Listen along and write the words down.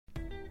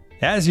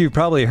As you've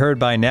probably heard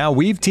by now,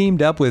 we've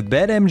teamed up with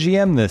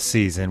BetMGM this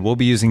season. We'll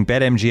be using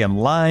BetMGM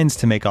lines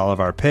to make all of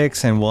our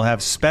picks, and we'll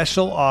have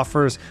special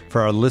offers for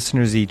our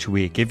listeners each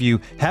week. If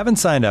you haven't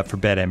signed up for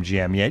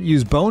BetMGM yet,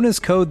 use bonus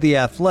code The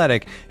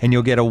Athletic, and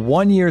you'll get a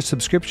 1-year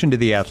subscription to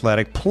The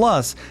Athletic,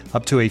 plus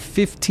up to a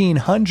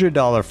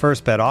 $1,500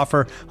 first bet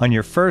offer on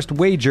your first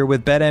wager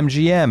with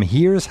BetMGM.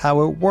 Here's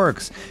how it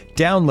works.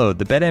 Download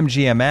the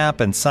BetMGM app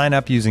and sign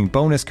up using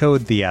bonus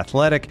code The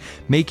Athletic.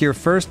 Make your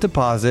first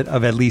deposit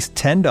of at least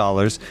 $10.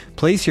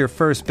 Place your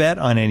first bet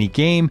on any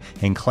game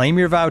and claim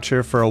your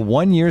voucher for a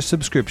 1-year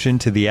subscription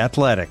to The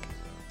Athletic.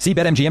 See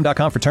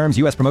BetMGM.com for terms.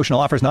 U.S. promotional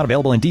offers not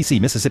available in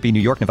D.C., Mississippi, New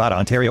York, Nevada,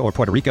 Ontario, or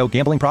Puerto Rico.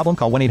 Gambling problem?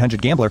 Call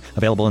 1-800-GAMBLER.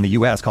 Available in the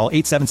U.S. Call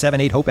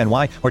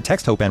 877-8-HOPE-NY or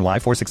text HOPE-NY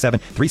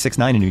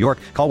 467-369 in New York.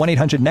 Call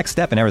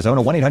 1-800-NEXT-STEP in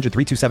Arizona.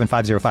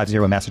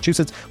 1-800-327-5050 in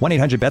Massachusetts.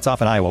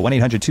 1-800-BETS-OFF in Iowa.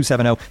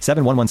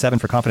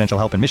 1-800-270-7117 for confidential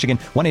help in Michigan.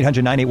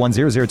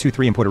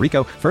 1-800-981-0023 in Puerto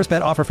Rico. First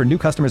bet offer for new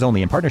customers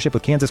only in partnership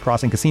with Kansas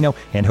Crossing Casino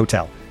and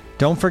Hotel.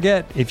 Don't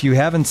forget, if you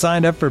haven't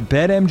signed up for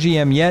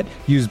BetMGM yet,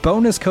 use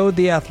bonus code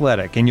The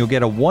Athletic, and you'll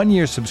get a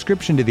 1-year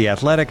subscription to The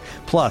Athletic,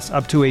 plus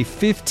up to a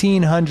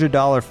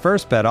 $1,500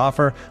 first bet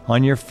offer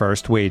on your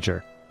first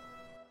wager.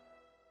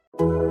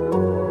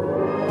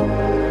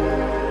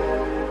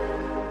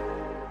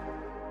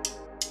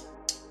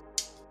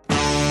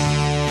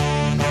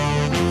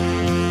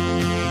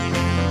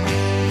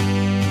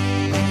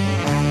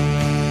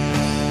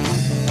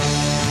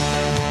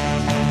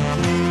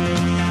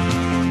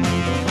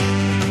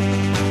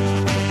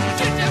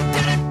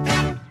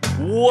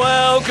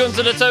 Welcome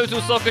to the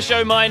Total Soccer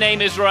Show. My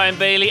name is Ryan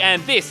Bailey,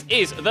 and this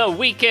is the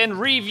Weekend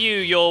Review,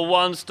 your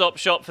one-stop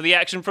shop for the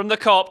action from the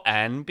Kop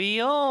and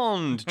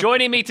beyond.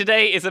 Joining me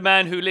today is a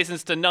man who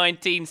listens to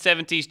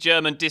 1970s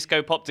German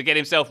disco pop to get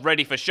himself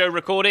ready for show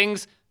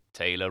recordings,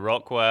 Taylor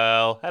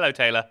Rockwell. Hello,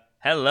 Taylor.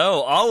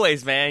 Hello.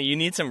 Always, man. You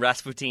need some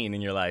Rasputin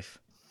in your life.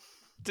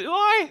 Do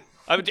I?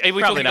 Are we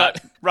Probably talking not.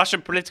 about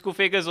Russian political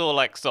figures or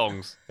like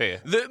songs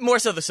here? More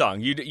so the song.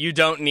 You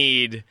don't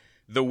need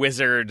the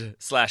wizard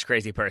 /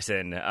 crazy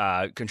person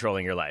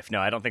controlling your life. No,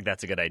 I don't think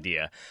that's a good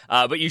idea.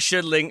 But you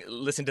should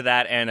listen to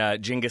that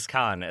and Genghis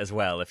Khan as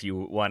well if you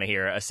want to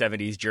hear a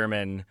 70s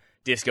German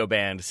disco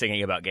band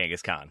singing about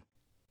Genghis Khan.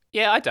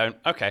 Yeah, I don't.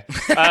 Okay.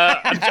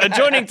 And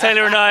joining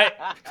Taylor and I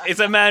is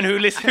a man who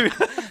listens...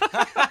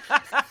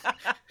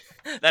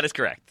 That is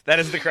correct. That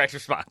is the correct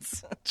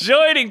response.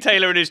 Joining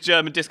Taylor in his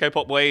German disco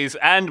pop ways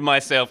and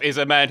myself is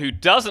a man who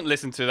doesn't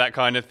listen to that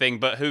kind of thing,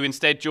 but who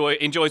instead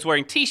enjoys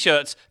wearing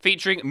T-shirts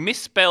featuring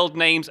misspelled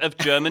names of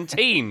German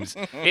teams.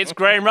 It's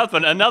Graham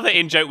Ruthven, another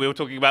in-joke we were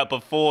talking about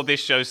before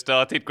this show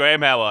started.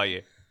 Graham, how are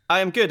you?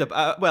 I am good.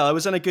 Well, I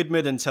was in a good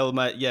mood until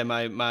my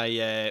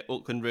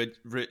Oakland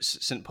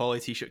Roots St. Pauli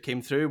T-shirt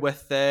came through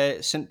with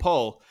St.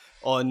 Paul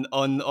on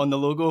the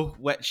logo,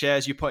 which,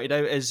 as you pointed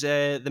out, is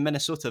the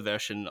Minnesota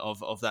version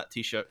of that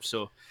T-shirt.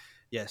 So,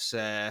 yes.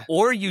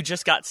 Or you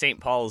just got St.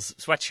 Paul's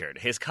sweatshirt,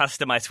 his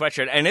customized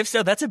sweatshirt, and if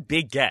so, that's a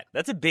big get.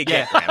 That's a big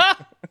get, Graham.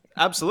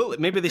 Absolutely.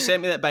 Maybe they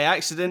sent me that by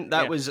accident.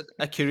 That was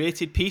a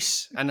curated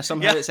piece, and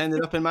somehow it's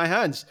ended up in my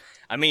hands.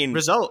 I mean,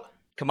 result.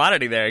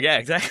 Commodity there, yeah,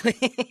 exactly.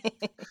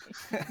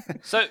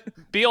 So,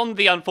 beyond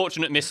the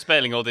unfortunate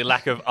misspelling or the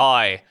lack of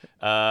I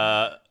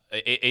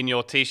in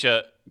your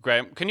T-shirt,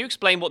 Graham, can you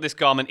explain what this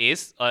garment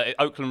is?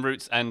 Oakland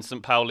Roots and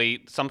St.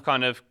 Pauli, some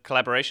kind of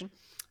collaboration?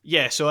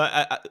 Yeah, so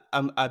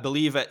I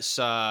believe it's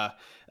a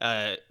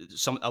lot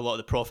of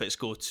the profits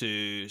go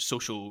to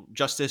social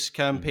justice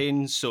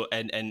campaigns. So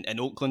in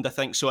Oakland, I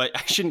think. So I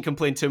shouldn't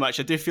complain too much.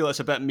 I do feel it's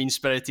a bit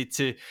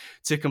mean-spirited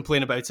to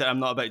complain about it. I'm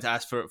not about to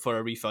ask for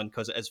a refund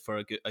because it is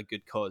for a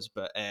good cause.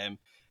 But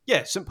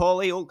yeah, St.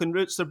 Pauli, Oakland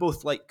Roots, they're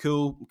both like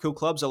cool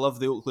clubs. I love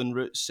the Oakland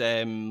Roots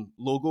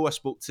logo. I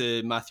spoke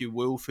to Matthew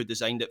Wolfe, who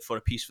designed it for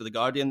a piece for The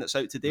Guardian that's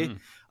out today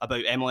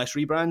about MLS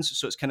rebrands.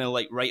 So it's kind of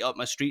like right up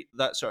my street,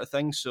 that sort of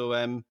thing. So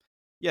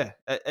yeah,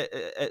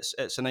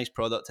 it's a nice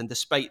product. And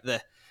despite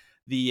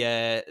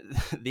the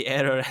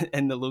error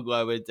in the logo,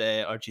 I would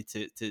urge you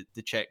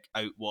to check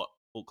out what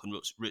Oakland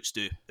Roots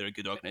do. They're a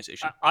good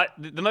organisation.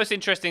 The most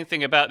interesting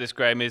thing about this,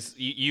 Graham, is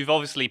you've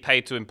obviously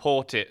paid to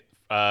import it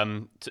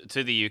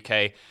to the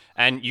UK,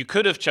 and you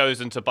could have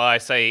chosen to buy,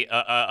 say,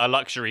 a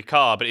luxury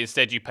car, but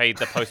instead you paid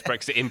the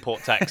post-Brexit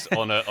import tax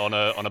on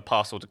a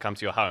parcel to come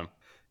to your home.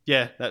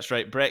 Yeah, that's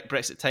right.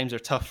 Brexit times are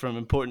tough from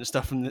importing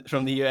stuff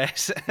from the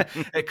US.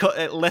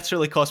 It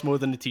literally costs more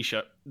than the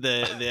T-shirt,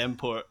 the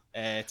import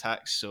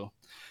tax. So,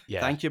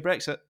 Thank you,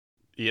 Brexit.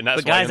 Yeah,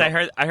 but guys, I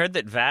heard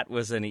that VAT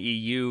was an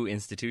EU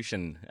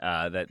institution.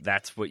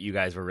 That's what you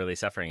guys were really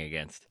suffering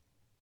against.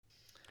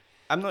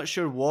 I'm not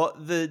sure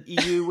what the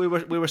EU we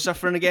were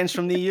suffering against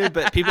from the EU,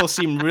 but people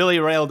seem really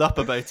riled up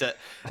about it.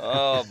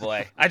 Oh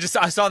boy, I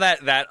saw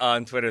that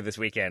on Twitter this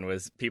weekend,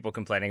 was people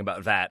complaining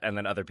about that, and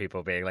then other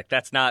people being like,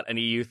 "That's not an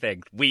EU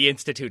thing. We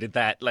instituted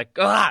that." Like,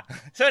 ah.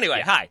 So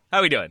anyway, Hi, how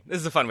are we doing? This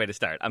is a fun way to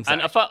start. I'm sorry.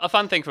 And a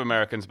fun thing for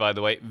Americans, by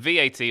the way,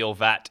 VAT or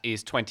VAT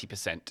is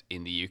 20%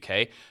 in the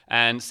UK,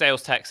 and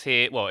sales tax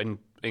here, well, in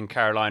in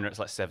Carolina it's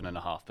like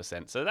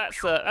 7.5%. So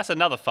that's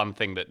another fun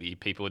thing that the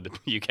people in the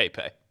UK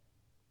pay.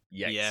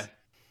 Yikes.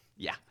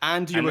 Yeah.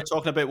 And you were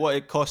talking about what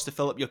it costs to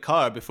fill up your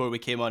car before we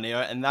came on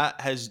air, and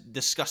that has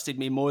disgusted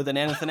me more than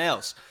anything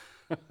else.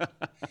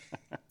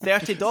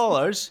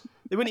 $30?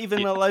 They wouldn't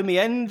even allow me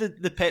in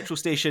the petrol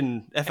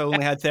station if I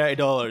only had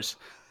 $30.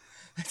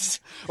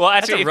 Well,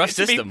 actually, That's a rough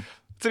system.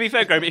 To be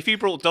fair, Graham, if you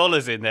brought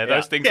dollars in there,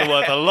 those things are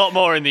worth a lot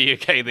more in the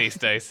UK these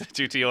days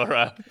due to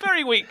your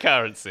very weak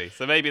currency.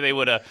 So maybe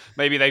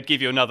they'd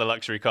give you another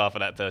luxury car for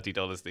that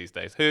 $30 these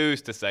days.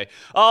 Who's to say?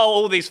 Oh,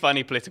 all these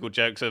funny political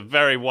jokes are a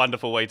very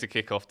wonderful way to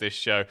kick off this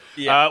show.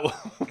 Yeah.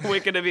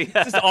 We're going to be...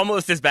 This is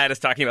almost as bad as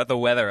talking about the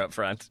weather up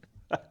front.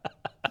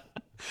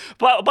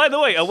 But by the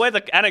way, a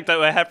weather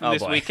anecdote I had from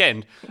this boy.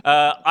 weekend.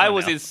 I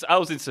was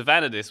in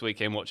Savannah this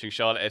weekend watching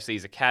Charlotte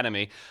FC's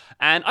Academy,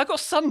 and I got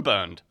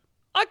sunburned.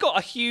 I got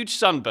a huge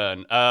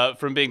sunburn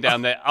from being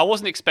down there. I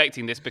wasn't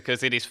expecting this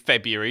because it is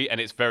February and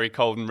it's very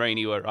cold and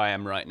rainy where I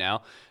am right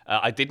now.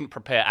 I didn't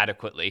prepare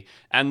adequately.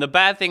 And the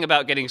bad thing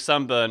about getting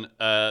sunburn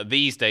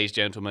these days,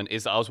 gentlemen,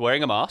 is that I was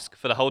wearing a mask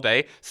for the whole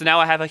day. So now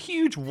I have a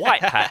huge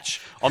white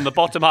patch on the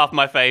bottom half of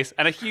my face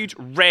and a huge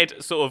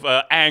red sort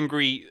of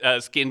angry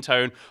skin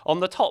tone on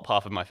the top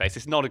half of my face.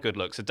 It's not a good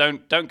look. So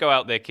don't go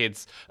out there,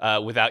 kids,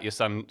 without your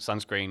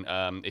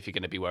sunscreen if you're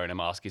going to be wearing a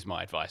mask, is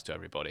my advice to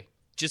everybody.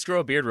 Just grow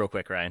a beard real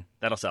quick, Ryan.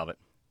 That'll solve it.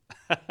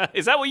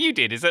 Is that what you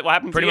did? Is that what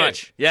happened Pretty to you?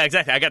 much. Yeah,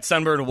 exactly. I got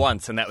sunburned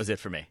once, and that was it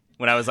for me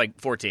when I was like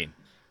 14.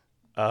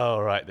 Oh,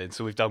 right then.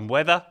 So we've done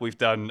weather, we've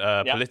done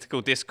political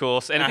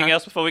discourse. Anything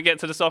else before we get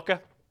to the soccer?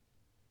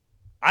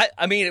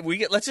 I mean,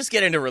 let's just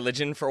get into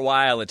religion for a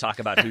while and talk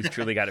about who's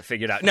truly got it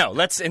figured out. No,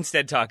 let's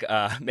instead talk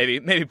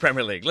maybe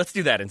Premier League. Let's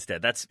do that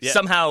instead. That's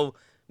somehow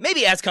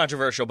maybe as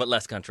controversial, but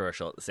less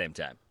controversial at the same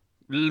time.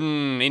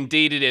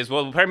 Indeed it is.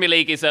 Well, the Premier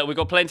League is, we've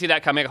got plenty of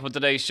that coming up on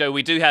today's show.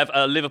 We do have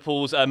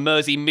Liverpool's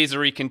Mersey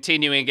misery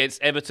continuing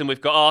against Everton. We've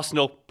got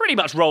Arsenal pretty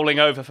much rolling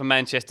over for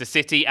Manchester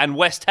City, and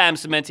West Ham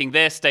cementing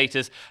their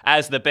status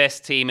as the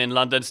best team in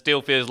London.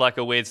 Still feels like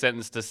a weird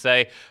sentence to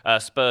say.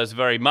 Spurs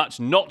very much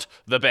not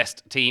the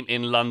best team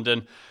in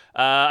London.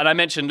 And I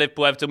mentioned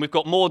Liverpool-Everton. We've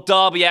got more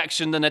derby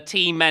action than a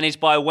team managed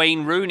by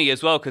Wayne Rooney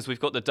as well, because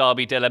we've got the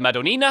Derby della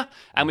Madonnina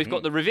and we've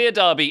got the Revere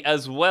Derby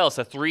as well.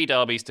 So 3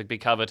 derbies to be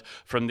covered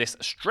from this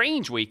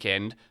strange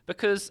weekend,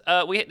 because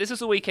this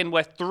is a weekend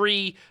where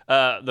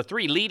the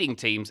 3 leading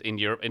teams in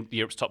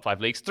Europe's top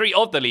 5 leagues, 3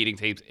 of the leading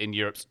teams in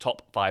Europe's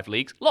top 5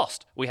 leagues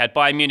lost. We had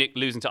Bayern Munich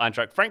losing to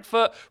Eintracht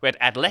Frankfurt. We had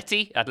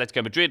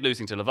Atletico Madrid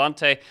losing to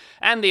Levante,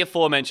 and the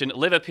aforementioned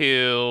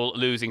Liverpool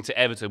losing to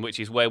Everton, which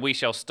is where we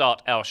shall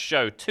start our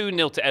show.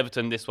 2-0 to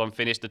Everton, this one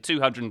finished, the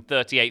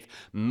 238th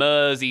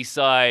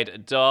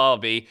Merseyside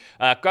derby.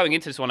 Going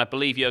into this one, I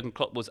believe Jurgen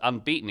Klopp was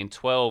unbeaten in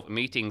 12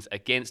 meetings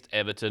against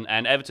Everton,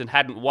 and Everton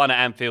hadn't won at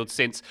Anfield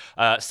since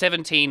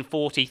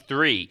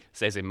 1743,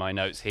 says in my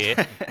notes here.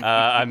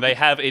 And they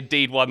have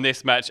indeed won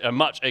this match,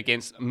 much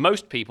against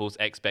most people's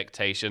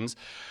expectations.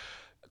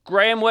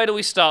 Graham, where do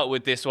we start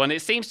with this one?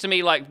 It seems to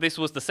me like this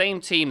was the same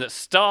team that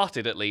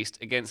started, at least,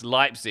 against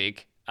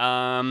Leipzig.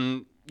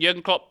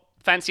 Jurgen Klopp,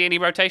 fancy any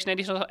rotation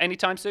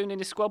anytime soon in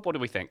his squad? What do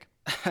we think?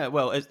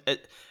 Well,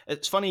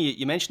 it's funny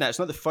you mention that. It's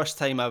not the first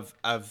time I've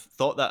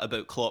thought that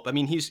about Klopp. I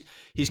mean, he's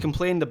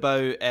complained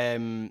about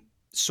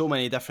so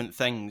many different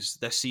things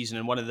this season,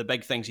 and one of the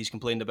big things he's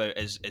complained about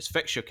is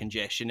fixture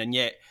congestion, and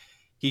yet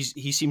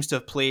he seems to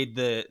have played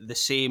the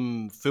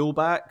same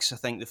fullbacks. I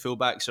think the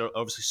fullbacks are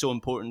obviously so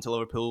important to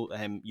Liverpool.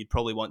 You'd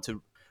probably want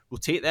to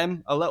rotate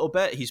them a little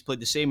bit. He's played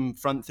the same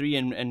front 3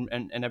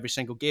 in every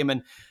single game,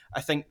 and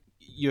I think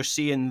you're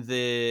seeing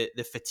the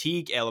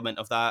fatigue element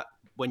of that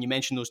when you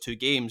mention those 2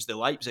 games. The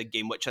Leipzig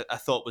game, which I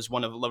thought was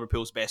one of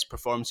Liverpool's best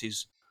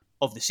performances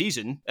of the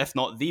season, if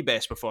not the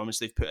best performance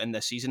they've put in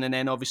this season, and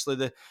then obviously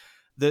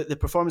the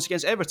performance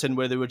against Everton,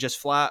 where they were just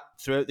flat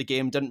throughout the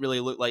game, didn't really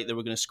look like they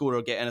were going to score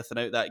or get anything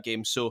out of that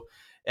game. So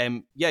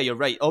yeah, you're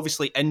right.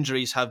 Obviously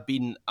injuries have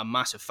been a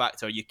massive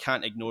factor. You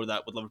can't ignore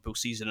that with Liverpool's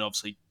season, and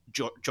obviously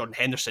Jordan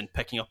Henderson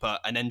picking up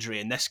an injury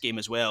in this game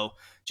as well,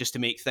 just to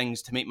make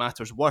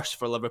matters worse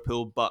for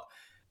Liverpool. But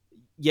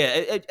yeah,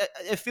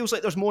 it feels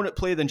like there's more at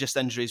play than just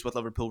injuries with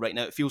Liverpool right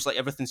now. It feels like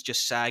everything's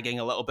just sagging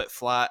a little bit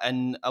flat,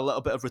 and a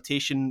little bit of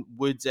rotation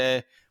would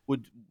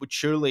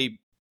surely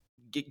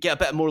get a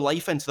bit more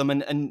life into them.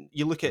 And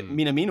you look at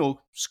Minamino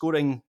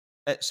scoring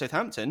at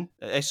Southampton,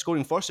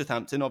 scoring for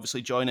Southampton,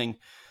 obviously joining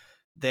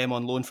them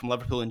on loan from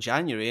Liverpool in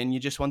January, and you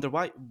just wonder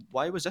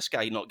why was this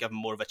guy not given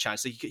more of a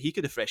chance? He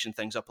could have freshened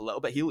things up a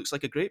little bit. He looks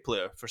like a great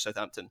player for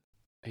Southampton.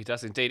 He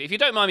does indeed. If you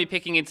don't mind me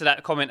picking into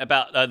that comment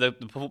about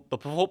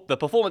the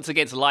performance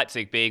against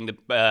Leipzig being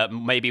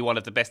maybe one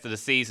of the best of the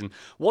season,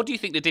 what do you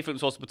think the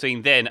difference was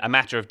between then, a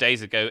matter of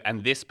days ago,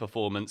 and this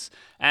performance?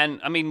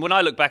 And I mean, when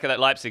I look back at that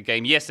Leipzig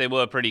game, yes, they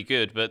were pretty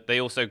good, but they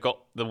also got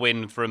the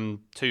win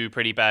from 2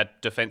 pretty bad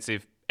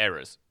defensive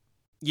errors.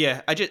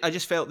 Yeah, I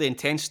just felt the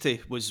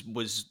intensity was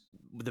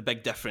the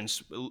big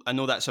difference. I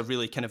know that's a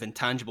really kind of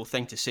intangible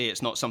thing to say.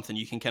 It's not something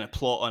you can kind of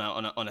plot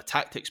on a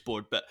tactics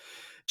board, but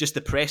just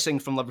the pressing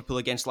from Liverpool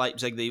against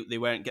Leipzig, they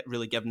weren't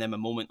really giving them a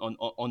moment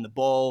on the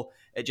ball.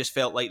 It just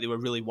felt like they were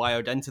really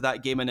wired into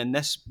that game. And in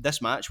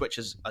this match, which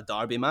is a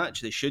derby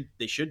match, they should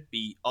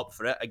be up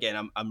for it.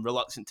 Again, I'm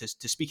reluctant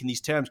to speak in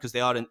these terms because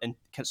they are in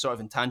sort of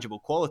intangible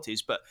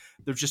qualities, but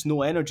there's just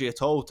no energy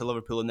at all to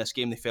Liverpool in this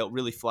game. They felt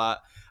really flat.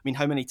 I mean,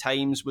 how many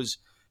times was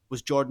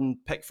Jordan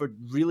Pickford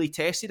really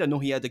tested? I know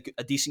he had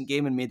a decent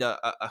game and made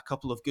a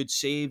couple of good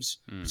saves,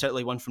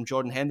 certainly one from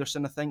Jordan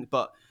Henderson, I think,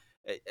 but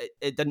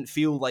it didn't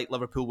feel like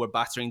Liverpool were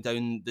battering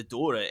down the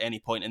door at any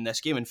point in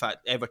this game. In fact,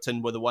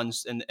 Everton were the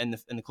ones in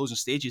the closing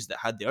stages that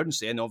had the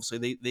urgency, and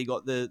obviously they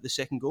got the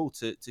second goal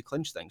to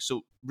clinch things.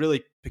 So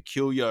really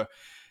peculiar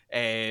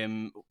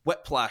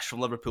whiplash from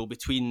Liverpool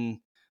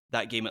between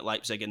that game at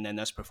Leipzig and then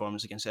this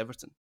performance against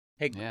Everton.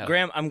 Hey, yeah.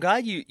 Graham, I'm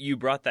glad you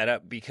brought that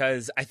up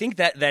because I think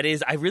that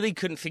is, I really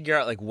couldn't figure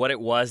out like what it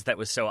was that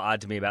was so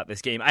odd to me about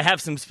this game. I have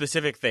some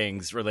specific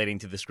things relating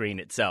to the screen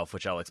itself,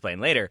 which I'll explain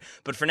later.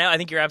 But for now, I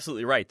think you're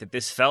absolutely right that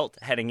this felt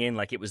heading in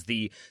like it was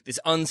this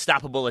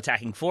unstoppable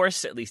attacking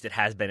force, at least it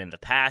has been in the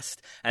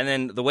past. And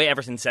then the way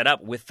Everton set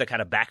up with the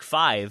kind of back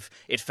five,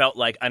 it felt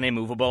like an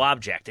immovable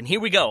object. And here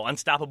we go,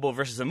 unstoppable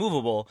versus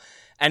immovable.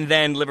 And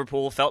then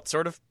Liverpool felt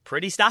sort of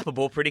pretty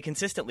stoppable pretty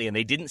consistently, and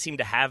they didn't seem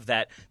to have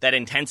that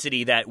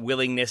intensity, that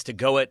willingness to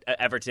go at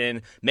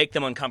Everton, make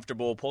them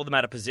uncomfortable, pull them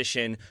out of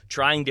position,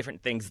 trying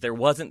different things. There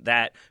wasn't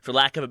that, for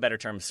lack of a better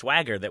term,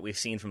 swagger that we've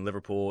seen from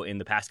Liverpool in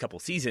the past couple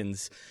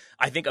seasons.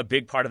 I think a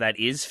big part of that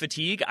is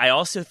fatigue. I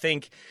also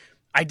think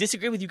I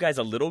disagree with you guys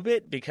a little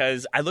bit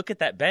because I look at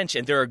that bench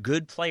and there are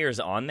good players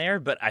on there,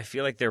 but I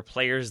feel like they're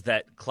players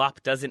that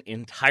Klopp doesn't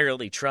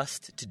entirely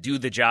trust to do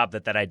the job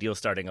that ideal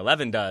starting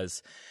 11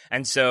 does.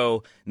 And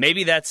so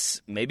maybe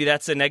that's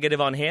a negative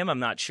on him. I'm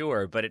not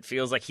sure, but it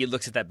feels like he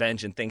looks at that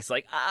bench and thinks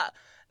like,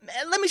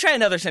 let me try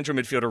another central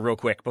midfielder real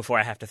quick before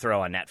I have to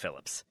throw on Nat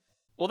Phillips.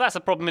 Well, that's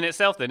a problem in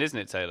itself then, isn't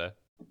it, Taylor?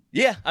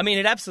 Yeah, I mean,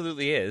 it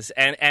absolutely is.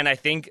 And I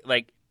think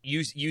like,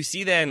 You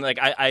see then, like,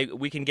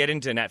 we can get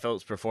into Nat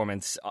Phillips'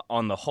 performance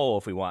on the whole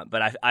if we want,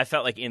 but I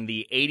felt like in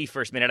the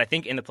 81st minute, I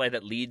think in the play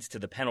that leads to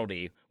the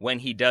penalty, when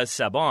he does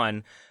sub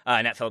on,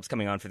 Nat Phillips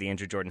coming on for the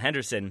injured Jordan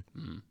Henderson,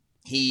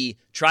 he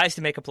tries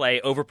to make a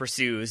play, over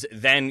pursues,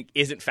 then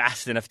isn't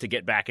fast enough to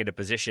get back into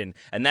position,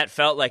 and that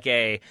felt like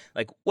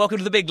welcome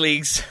to the big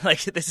leagues,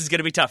 like, this is going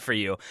to be tough for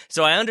you.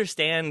 So I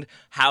understand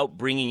how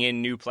bringing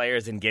in new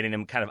players and getting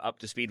them kind of up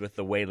to speed with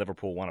the way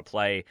Liverpool want to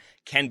play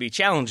can be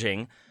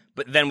challenging.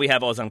 But then we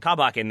have Ozan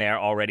Kabak in there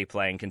already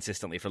playing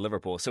consistently for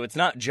Liverpool. So it's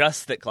not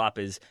just that Klopp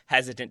is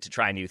hesitant to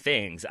try new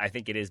things. I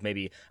think it is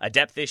maybe a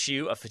depth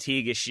issue, a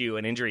fatigue issue,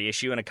 an injury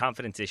issue, and a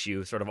confidence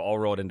issue sort of all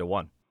rolled into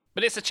one.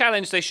 But it's a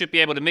challenge they should be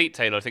able to meet,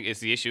 Taylor, I think is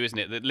the issue, isn't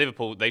it? That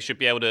Liverpool, they should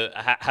be able to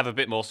have a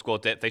bit more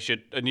squad depth.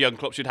 And Jurgen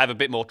Klopp should have a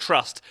bit more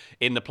trust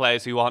in the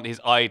players who aren't his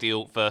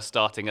ideal first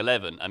starting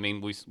 11. I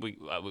mean,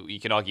 you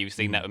can argue you've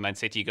seen that with Man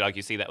City. You could argue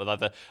you see that with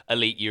other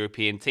elite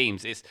European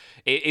teams. Are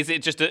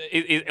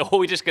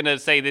we just going to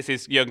say this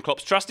is Jurgen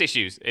Klopp's trust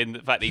issues in the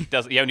fact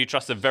that he only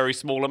trusts a very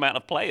small amount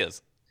of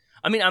players?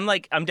 I mean,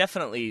 I'm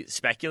definitely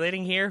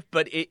speculating here,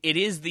 but it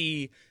is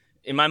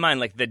in my mind,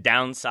 like the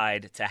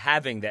downside to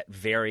having that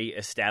very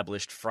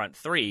established front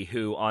three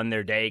who on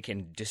their day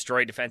can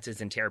destroy defenses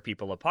and tear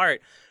people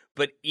apart.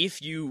 But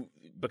if you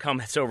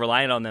become so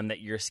reliant on them that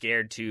you're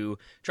scared to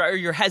try, or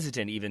you're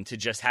hesitant even to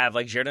just have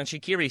like Xherdan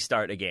Shaqiri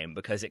start a game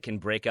because it can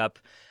break up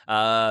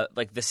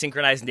like the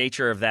synchronized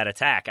nature of that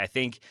attack. I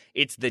think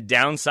it's the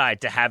downside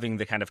to having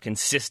the kind of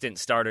consistent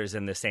starters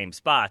in the same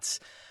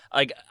spots.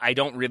 Like, I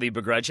don't really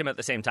begrudge him at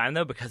the same time,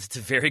 though, because it's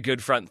a very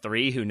good front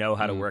three who know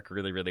how to work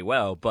really, really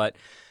well. But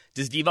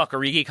does Divock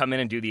Origi come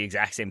in and do the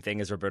exact same thing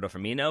as Roberto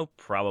Firmino?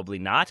 Probably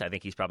not. I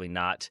think he's probably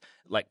not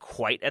like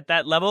quite at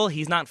that level.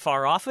 He's not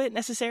far off it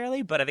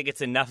necessarily, but I think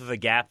it's enough of a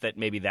gap that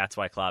maybe that's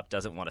why Klopp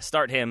doesn't want to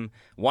start him,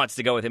 wants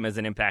to go with him as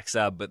an impact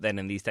sub, but then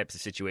in these types of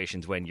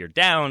situations when you're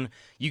down,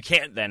 you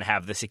can't then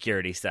have the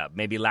security sub.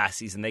 Maybe last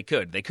season they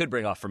could. They could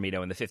bring off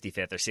Firmino in the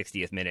 55th or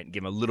 60th minute and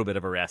give him a little bit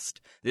of a rest.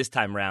 This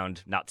time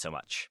round, not so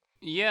much.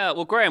 Yeah,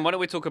 well, Graham, why don't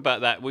we talk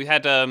about that? We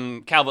had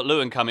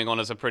Calvert-Lewin coming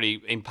on as a pretty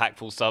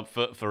impactful sub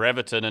for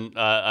Everton,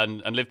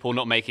 and Liverpool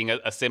not making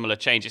a similar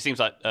change. It seems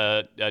like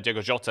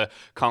Diogo Jota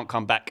can't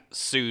come back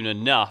soon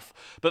enough.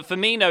 But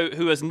Firmino,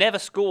 who has never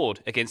scored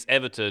against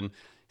Everton,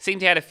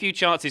 seemed he had a few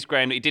chances,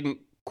 Graham, that he didn't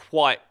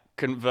quite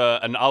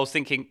convert. And I was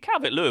thinking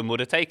Calvert-Lewin would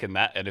have taken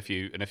that in a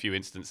few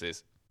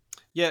instances.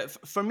 Yeah,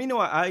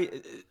 Firmino,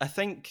 I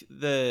think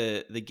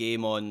the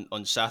game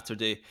on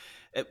Saturday,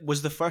 it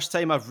was the first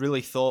time I've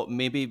really thought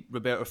maybe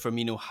Roberto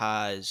Firmino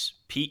has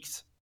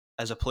peaked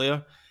as a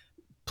player.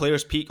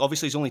 Players peak.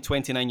 Obviously, he's only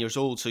 29 years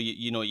old, so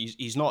you know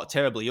he's not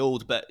terribly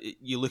old. But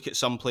you look at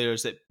some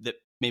players that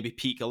maybe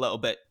peak a little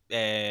bit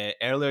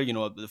earlier. You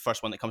know, the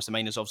first one that comes to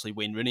mind is obviously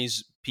Wayne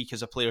Rooney's peak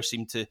as a player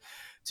seemed to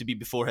be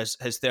before his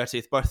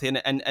 30th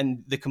birthday.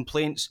 And the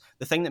complaints,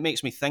 the thing that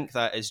makes me think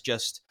that is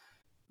just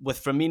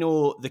with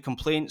Firmino, the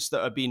complaints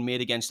that are being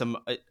made against him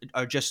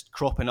are just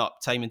cropping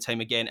up time and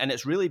time again. And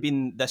it's really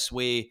been this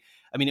way.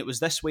 I mean, it was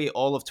this way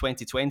all of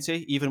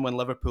 2020. Even when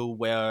Liverpool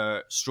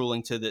were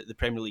strolling to the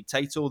Premier League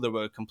title, there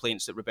were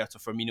complaints that Roberto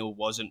Firmino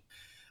wasn't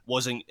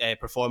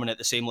performing at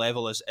the same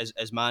level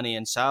as Mane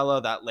and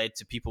Salah. That led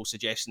to people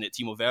suggesting that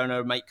Timo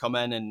Werner might come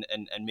in and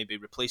maybe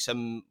replace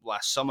him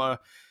last summer.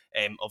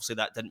 Obviously,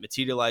 that didn't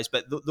materialise,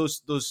 but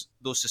those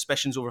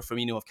suspicions over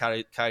Firmino have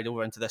carried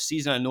over into this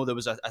season. I know there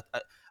was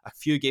a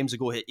few games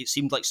ago it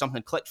seemed like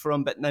something clicked for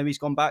him, but now he's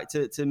gone back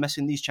to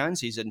missing these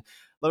chances. And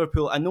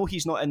Liverpool, I know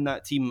he's not in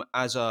that team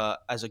as a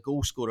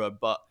goal scorer,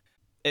 but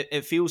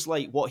it feels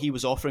like what he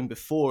was offering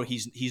before,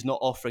 he's not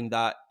offering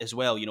that as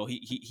well. You know,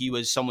 he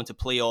was someone to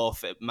play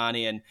off.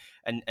 Mane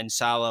and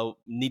Salah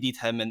needed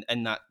him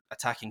in that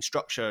attacking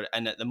structure,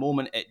 and at the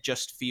moment it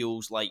just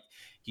feels like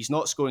he's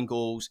not scoring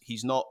goals.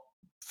 He's not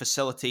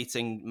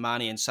facilitating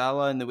Mane and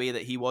Salah in the way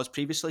that he was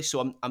previously.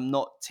 So I'm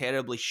not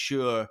terribly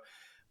sure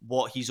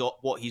what he's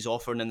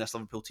offering in this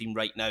Liverpool team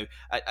right now.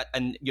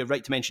 And you're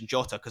right to mention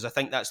Jota, because I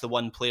think that's the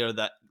one player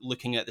that,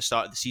 looking at the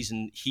start of the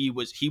season, he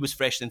was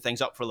freshening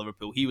things up for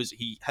Liverpool. He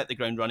hit the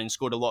ground running,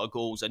 scored a lot of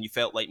goals, and you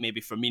felt like maybe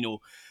Firmino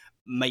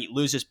might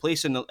lose his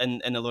place in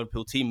the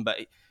Liverpool team, but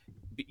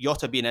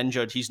Jota being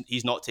injured,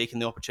 he's not taking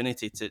the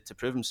opportunity to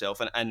prove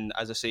himself. And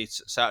as I say,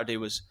 Saturday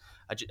was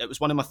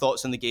one of my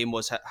thoughts in the game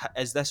was,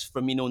 is this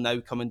Firmino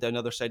now coming down the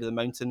other side of the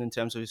mountain in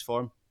terms of his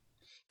form?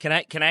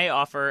 Can I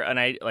offer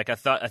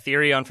a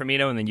theory on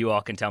Firmino, and then you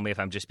all can tell me if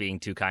I'm just being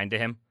too kind to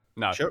him?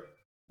 No. Sure.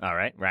 All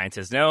right. Ryan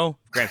says no.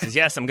 Graham says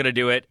yes. I'm going to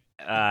do it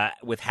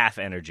with half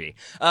energy.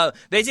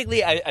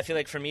 Basically, I feel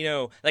like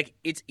Firmino,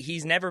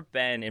 he's never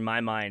been, in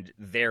my mind,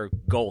 their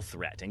goal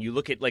threat. And you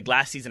look at,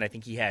 last season, I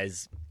think he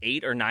has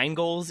 8 or 9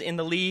 goals in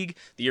the league.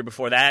 The year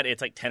before that,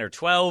 it's 10 or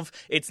 12.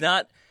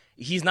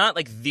 He's not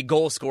the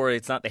goal scorer.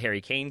 It's not the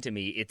Harry Kane to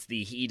me.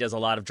 He does a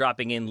lot of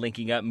dropping in,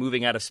 linking up,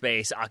 moving out of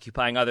space,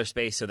 occupying other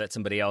space so that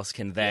somebody else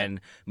can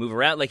then move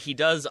around. He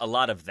does a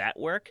lot of that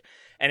work.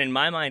 And in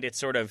my mind, it's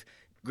sort of,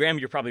 Graham,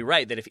 you're probably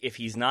right that if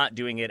he's not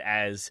doing it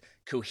as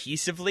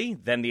cohesively,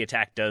 then the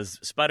attack does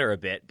sputter a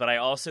bit. But I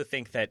also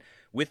think that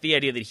with the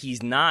idea that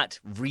he's not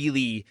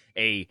really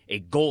a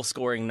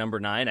goal-scoring number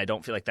 9, I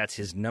don't feel like that's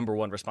his number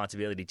one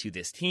responsibility to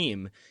this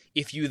team.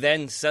 If you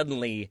then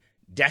suddenly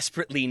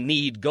desperately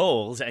need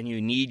goals and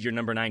you need your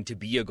number 9 to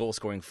be a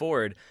goal-scoring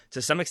forward,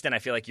 to some extent I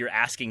feel like you're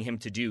asking him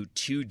to do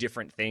 2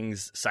 different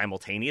things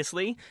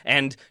simultaneously.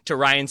 And to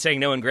Ryan saying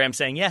no and Graham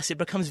saying yes, it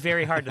becomes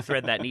very hard to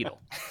thread that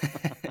needle.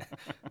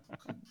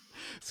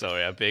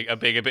 Sorry, a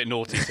bit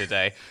naughty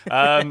today.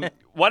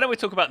 Why don't we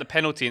talk about the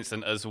penalty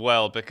incident as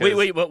well? Because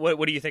wait,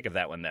 what do you think of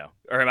that one though?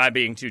 Or am I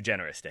being too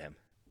generous to him?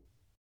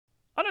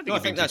 I don't think. No, I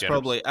think that's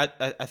probably. I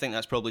think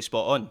that's probably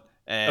spot on.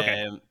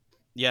 Okay.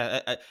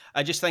 Yeah,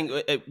 I just think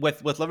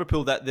with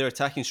Liverpool that their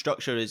attacking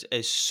structure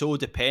is so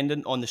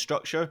dependent on the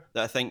structure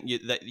that I think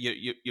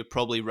you're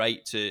probably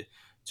right to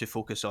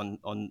focus on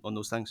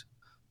those things.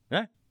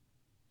 Yeah,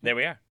 there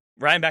we are.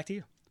 Ryan, back to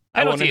you.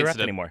 I won't interrupt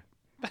anymore.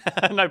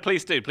 No,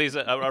 please do. Please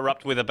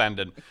erupt with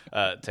abandon,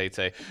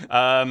 Tate.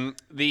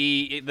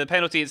 The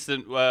penalty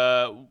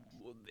incident.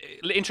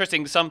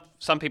 Interesting.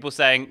 Some people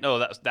saying, no,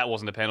 that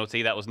wasn't a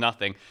penalty. That was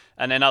nothing,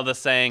 and then others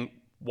saying,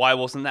 why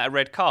wasn't that a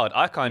red card?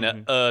 I kind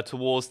of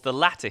towards the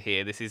latter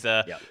here. This is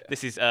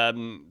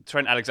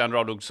Trent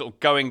Alexander-Arnold sort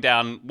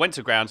of went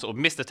to ground, sort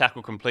of missed the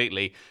tackle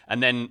completely,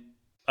 and then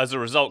as a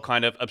result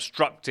kind of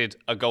obstructed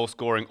a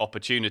goal-scoring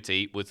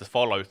opportunity with the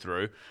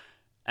follow-through.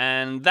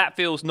 And that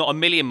feels not a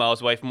million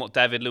miles away from what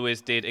David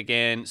Luiz did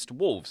against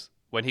Wolves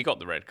when he got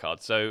the red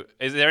card. So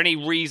is there any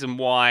reason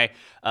why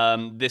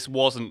this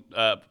wasn't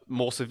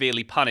more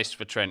severely punished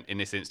for Trent in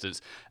this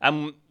instance?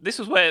 This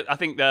was where I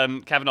think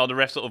Kavanagh, the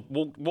ref, sort of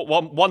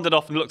wandered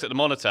off and looked at the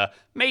monitor,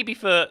 maybe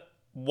for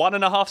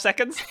 1.5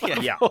 seconds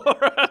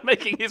before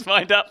making his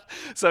mind up.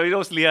 So he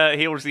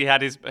obviously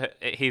had his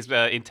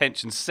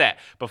intentions set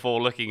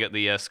before looking at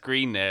the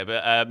screen there.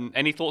 But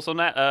any thoughts on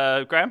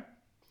that, Graham?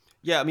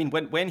 Yeah, I mean,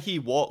 when he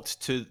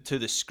walked to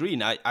the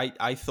screen,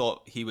 I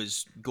thought he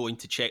was going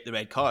to check the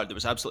red card. There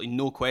was absolutely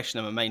no question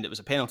in my mind it was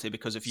a penalty,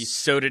 because if you...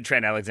 So did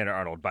Trent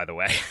Alexander-Arnold, by the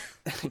way.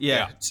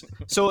 Yeah.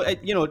 So,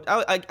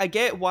 I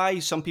get why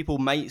some people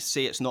might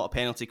say it's not a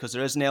penalty, because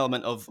there is an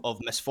element of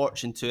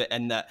misfortune to it,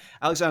 in that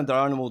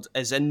Alexander-Arnold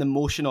is in the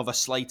motion of a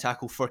slide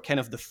tackle for kind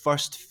of the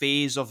first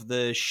phase of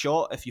the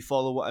shot, if you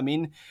follow what I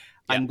mean.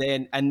 Yeah.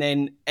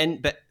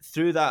 But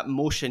through that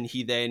motion,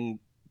 he then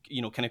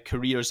kind of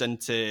careers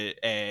into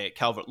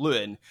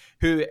Calvert-Lewin,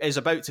 who is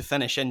about to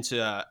finish into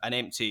an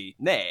empty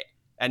net.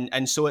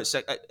 And so it's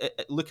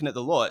looking at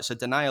the law, it's a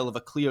denial of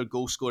a clear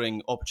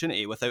goal-scoring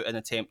opportunity without an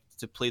attempt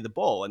to play the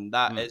ball, and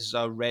that is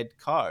a red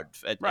card.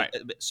 Right.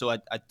 So I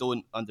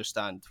don't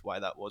understand why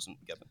that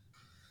wasn't given.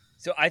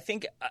 So I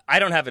think I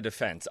don't have a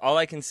defense. All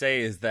I can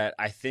say is that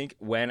I think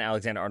when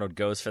Alexander-Arnold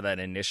goes for that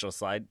initial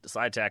slide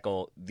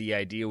tackle, the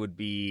idea would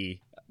be...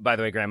 By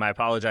the way, Graham, I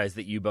apologize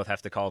that you both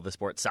have to call the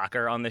sport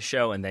soccer on this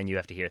show, and then you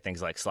have to hear things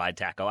like slide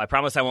tackle. I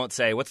promise I won't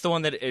say, what's the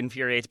one that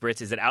infuriates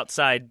Brits? Is it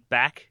outside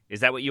back?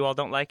 Is that what you all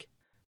don't like?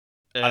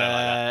 I don't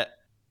like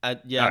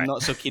that. Yeah, I'm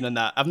not so keen on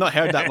that. I've not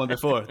heard that one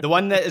before. The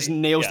one that is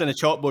nails Yeah. in a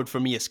chalkboard for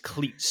me is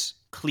cleats.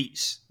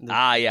 Cleats.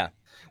 Yeah.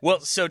 Well,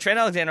 so Trent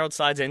Alexander-Arnold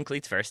slides in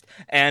cleats first,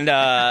 and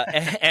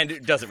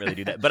and doesn't really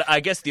do that. But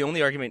I guess the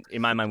only argument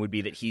in my mind would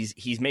be that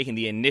he's making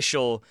the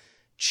initial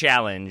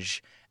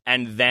challenge,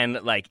 and then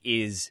like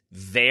is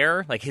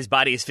there, like his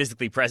body is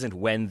physically present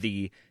when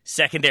the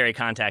secondary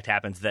contact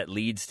happens that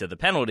leads to the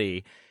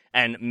penalty,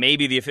 and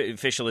maybe the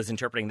official is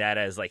interpreting that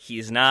as like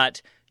he's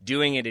not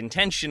doing it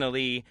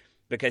intentionally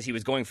because he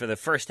was going for the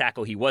first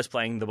tackle, he was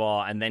playing the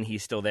ball, and then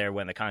he's still there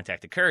when the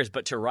contact occurs.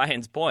 But to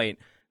Ryan's point,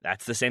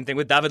 that's the same thing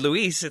with David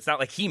Luiz. It's not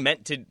like he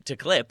meant to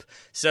clip.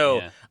 So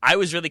Yeah. I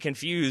was really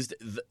confused.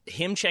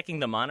 Him checking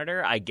the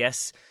monitor, I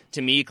guess,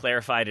 to me,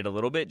 clarified it a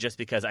little bit just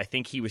because I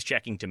think he was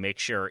checking to make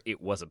sure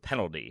it was a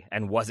penalty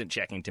and wasn't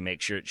checking to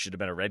make sure it should have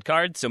been a red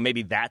card. So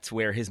maybe that's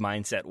where his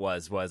mindset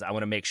was I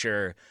want to make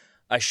sure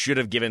I should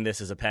have given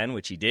this as a pen,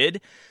 which he did.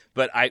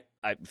 But I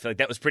feel like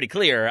that was pretty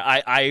clear.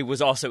 I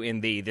was also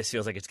in this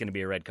feels like it's going to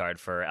be a red card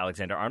for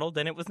Alexander-Arnold,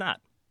 and it was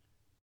not.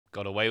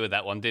 Got away with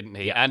that one, didn't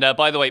he? Yeah. And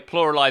by the way,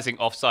 pluralizing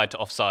offside to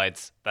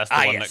offsides, that's the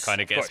one that kind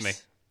of gets me.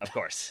 Of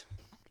course.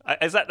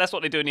 That's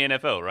what they do in the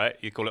NFL, right?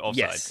 You call it offsides.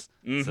 Yes.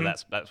 Mm-hmm. So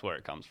that's where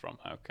it comes from.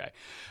 Okay.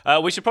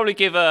 We should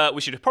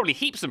probably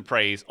heap some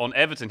praise on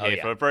Everton here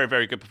for a very,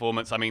 very good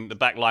performance. I mean, the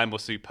back line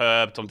was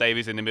superb. Tom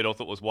Davies in the middle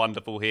thought was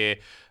wonderful here.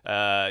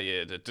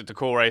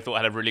 Decore thought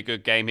had a really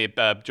good game here.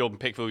 Jordan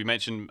Pickford, we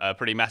mentioned, a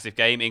pretty massive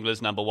game.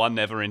 England's number one,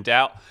 never in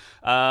doubt.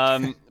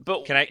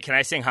 But Can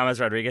I sing James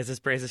Rodriguez's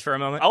praises for a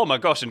moment? oh my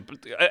gosh, and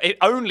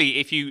only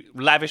if you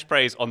lavish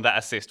praise on that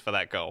assist for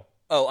that goal.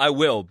 Oh, I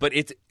will, but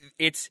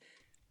it's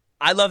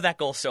I love that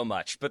goal so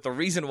much, but the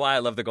reason why I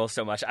love the goal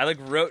so much, I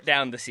wrote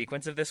down the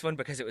sequence of this one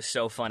because it was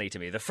so funny to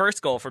me. The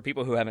first goal, for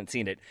people who haven't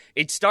seen it,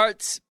 it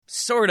starts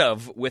sort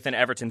of with an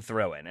Everton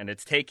throw-in, and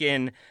it's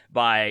taken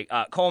by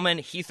Coleman.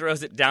 He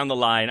throws it down the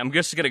line. I'm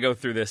just going to go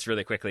through this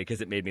really quickly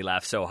because it made me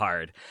laugh so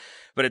hard.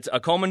 But it's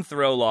a Coleman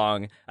throw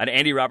long, an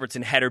Andy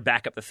Robertson header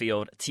back up the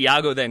field.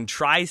 Thiago then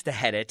tries to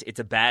head it. It's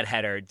a bad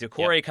header.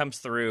 Decore comes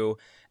through,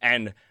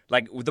 and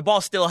the ball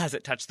still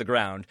hasn't touched the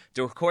ground.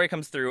 Decore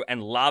comes through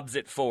and lobs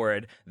it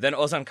forward. Then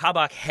Ozan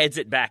Kabak heads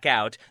it back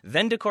out.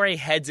 Then Decore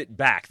heads it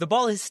back. The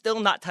ball has still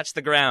not touched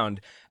the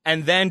ground.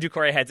 And then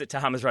Decore heads it to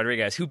James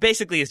Rodriguez, who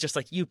basically is just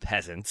like, you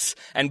peasants,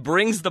 and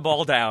brings the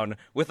ball down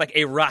with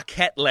a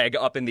rocket leg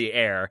up in the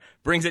air,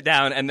 brings it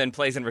down, and then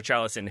plays in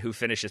Richarlison, who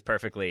finishes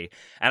perfectly.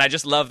 And I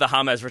just love the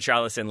James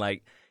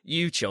Richarlison,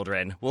 you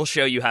children, we'll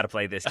show you how to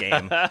play this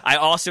game. I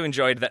also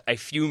enjoyed that a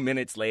few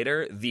minutes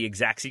later,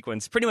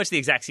 pretty much the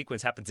exact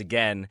sequence happens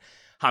again.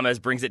 James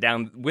brings it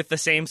down with the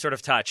same sort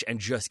of touch and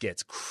just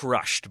gets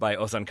crushed by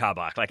Ozan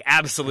Kabak,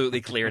 absolutely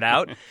cleared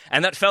out.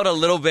 And that felt a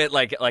little bit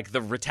like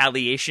the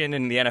retaliation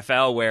in the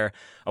NFL where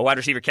a wide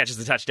receiver catches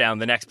the touchdown,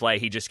 the next play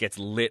he just gets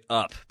lit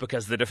up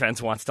because the defense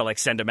wants to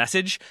send a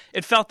message.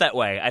 It felt that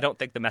way. I don't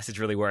think the message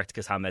really worked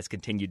because James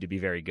continued to be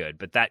very good,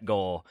 but that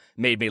goal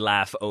made me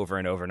laugh over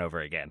and over and over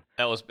again.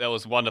 That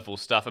was wonderful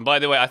stuff. And by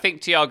the way, I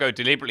think Thiago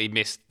deliberately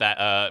missed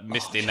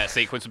in that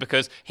sequence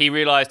because he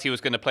realised he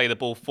was going to play the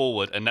ball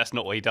forward, and that's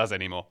not what he does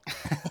anymore.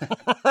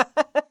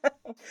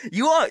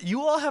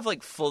 You all have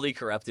fully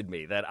corrupted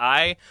me that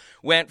I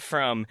went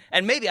from,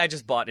 and maybe I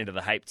just bought into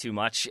the hype too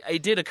much.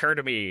 It did occur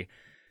to me,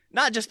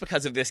 not just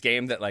because of this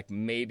game, that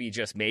maybe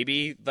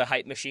the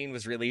hype machine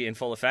was really in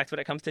full effect when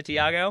it comes to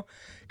Thiago,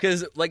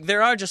 because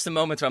there are just some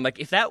moments where I'm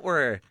if that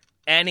were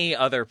any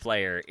other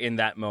player in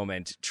that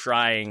moment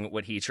trying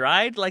what he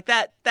tried,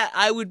 that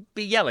I would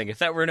be yelling. If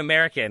that were an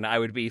American, I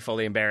would be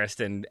fully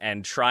embarrassed and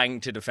trying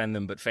to defend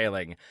them but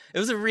failing. It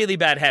was a really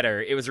bad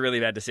header. It was a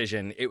really bad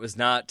decision. It was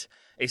not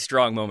a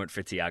strong moment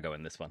for Thiago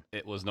in this one.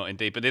 It was not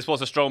indeed, but this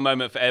was a strong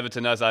moment for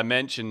Everton, as I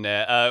mentioned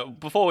there.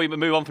 Before we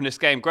move on from this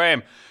game,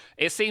 Graham,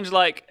 it seems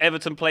like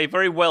Everton play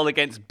very well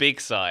against big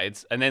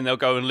sides, and then they'll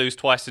go and lose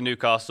twice to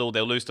Newcastle,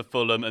 they'll lose to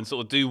Fulham, and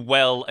sort of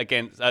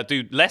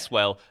do less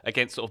well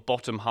against sort of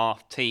bottom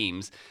half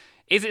teams.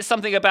 Is it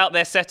something about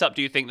their setup,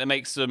 do you think, that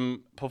makes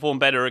them perform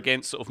better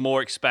against sort of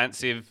more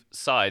expansive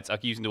sides? I'm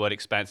using the word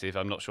expansive,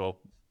 I'm not sure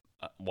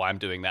why I'm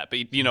doing that,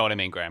 but you know what I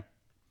mean, Graham.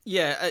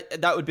 Yeah,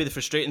 that would be the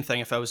frustrating thing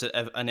if I was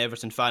an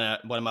Everton fan.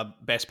 One of my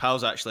best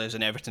pals actually is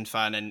an Everton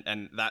fan,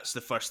 and that's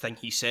the first thing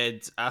he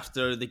said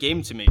after the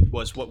game to me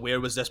was, where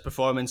was this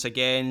performance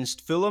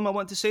against Fulham, I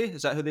want to say?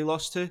 Is that who they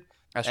lost to?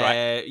 That's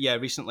right. Yeah,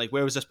 recently.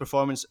 Where was this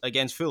performance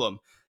against Fulham?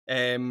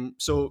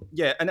 So,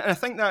 yeah, and I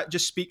think that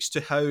just speaks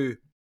to how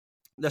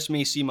this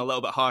may seem a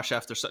little bit harsh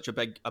after such a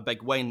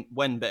big win,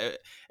 but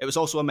it was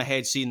also in my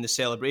head seeing the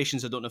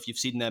celebrations. I don't know if you've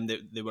seen them.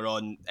 They were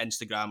on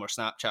Instagram or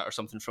Snapchat or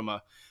something from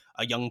a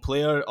young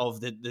player of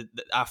the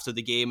after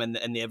the game in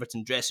the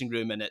Everton dressing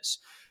room, and it's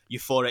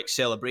euphoric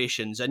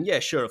celebrations. And yeah,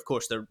 sure, of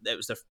course, it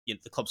was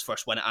the club's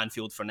first win at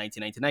Anfield for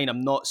 1999.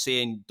 I'm not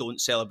saying don't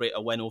celebrate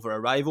a win over a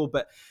rival,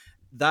 but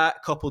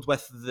that coupled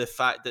with the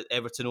fact that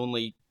Everton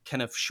only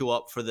kind of show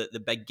up for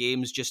the big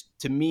games just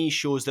to me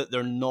shows that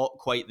they're not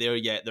quite there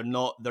yet. They're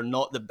not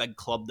the big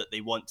club that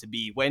they want to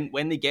be.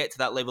 When they get to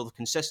that level of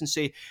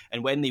consistency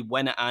and when they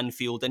win at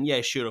Anfield, and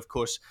yeah, sure, of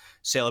course,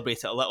 celebrate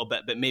it a little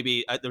bit, but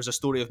maybe there was a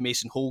story of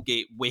Mason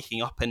Holgate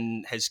waking up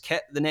in his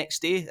kit the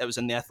next day. It was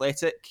in The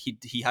Athletic.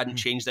 He hadn't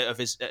changed out of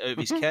his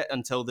kit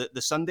until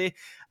the Sunday.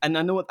 And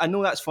I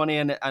know that's funny,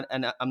 and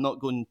I'm not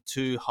going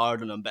too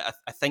hard on him, but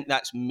I think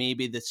that's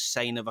maybe the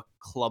sign of a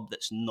club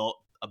that's not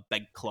a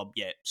big club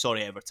yet.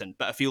 Sorry, Everton.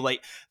 But I feel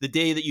like the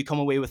day that you come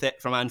away with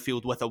it from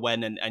Anfield with a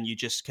win and you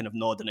just kind of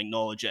nod and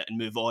acknowledge it and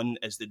move on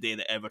is the day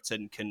that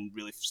Everton can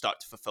really start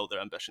to fulfill their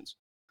ambitions.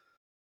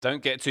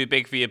 Don't get too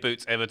big for your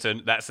boots,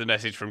 Everton. That's the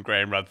message from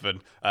Graham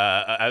Ruthven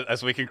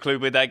as we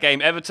conclude with that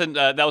game. Everton,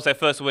 that was their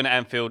first win at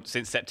Anfield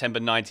since September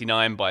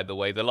 99, by the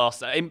way. The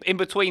last in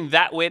between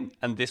that win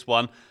and this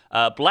one,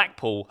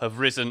 Blackpool have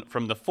risen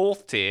from the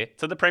 4th tier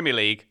to the Premier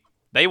League.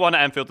 They won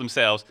at Anfield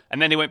themselves, and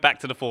then they went back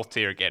to the 4th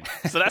tier again.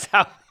 So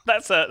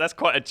that's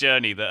quite a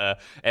journey that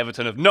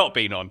Everton have not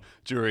been on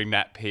during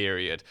that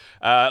period.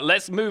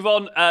 Let's move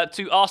on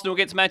to Arsenal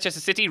against Manchester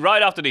City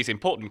right after these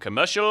important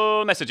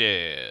commercial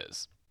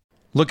messages.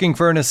 Looking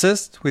for an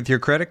assist with your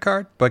credit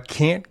card, but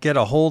can't get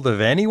a hold of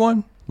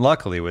anyone?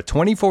 Luckily, with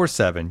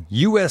 24/7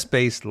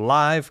 US-based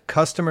live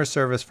customer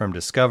service from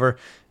Discover,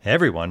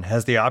 everyone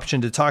has the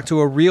option to talk to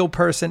a real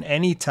person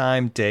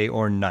anytime, day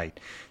or night.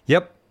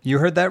 Yep, you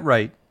heard that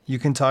right. You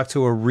can talk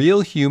to a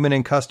real human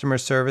in customer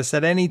service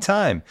at any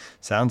time.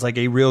 Sounds like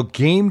a real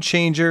game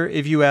changer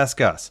if you ask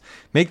us.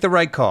 Make the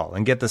right call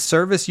and get the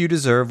service you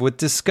deserve with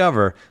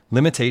Discover.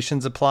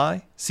 Limitations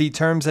apply. See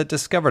terms at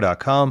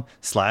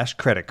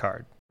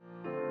discover.com/creditcard.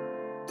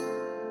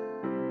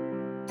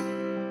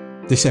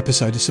 This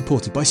episode is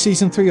supported by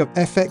Season 3 of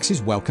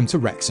FX's Welcome to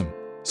Wrexham.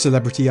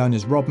 Celebrity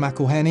owners Rob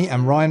McElhenney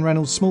and Ryan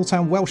Reynolds'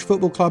 small-town Welsh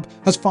football club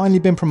has finally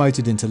been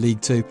promoted into League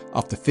 2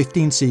 after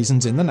 15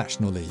 seasons in the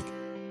National League.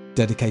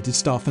 Dedicated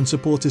staff and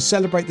supporters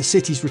celebrate the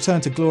city's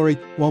return to glory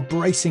while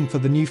bracing for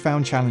the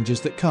newfound challenges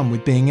that come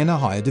with being in a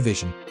higher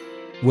division.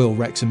 Will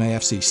Wrexham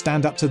AFC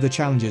stand up to the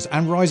challenges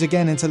and rise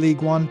again into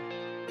League 1?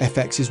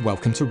 FX's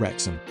Welcome to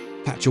Wrexham.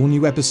 Catch all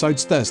new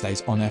episodes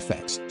Thursdays on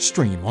FX.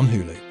 Stream on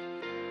Hulu.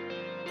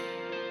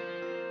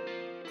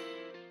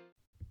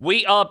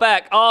 We are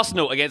back.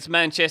 Arsenal against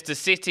Manchester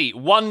City.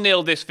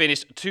 1-0 this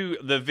finished to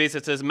the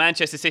visitors.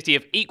 Manchester City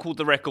have equalled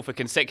the record for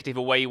consecutive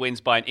away wins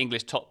by an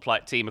English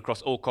top-flight team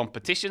across all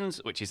competitions,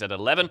 which is at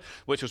 11,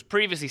 which was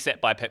previously set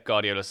by Pep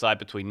Guardiola's side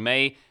between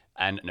May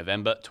and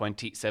November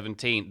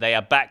 2017. They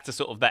are back to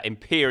sort of that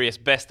imperious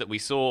best that we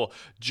saw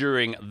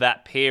during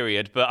that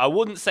period. But I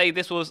wouldn't say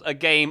this was a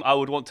game I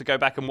would want to go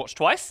back and watch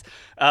twice.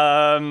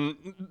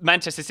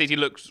 Manchester City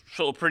looked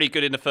sort of pretty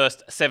good in the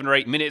first 7 or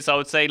 8 minutes, I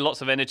would say.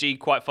 Lots of energy,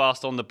 quite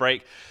fast on the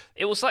break.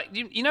 It was like,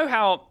 you know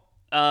how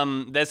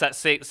there's that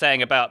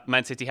saying about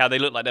Man City, how they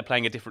look like they're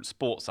playing a different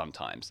sport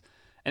sometimes.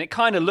 And it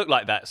kind of looked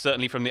like that,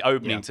 certainly from the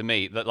opening to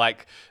me, that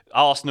like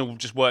Arsenal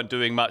just weren't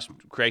doing much,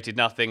 created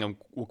nothing and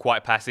were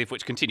quite passive,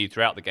 which continued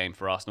throughout the game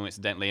for Arsenal,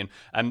 incidentally.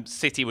 And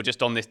City were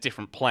just on this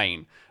different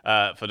plane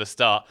for the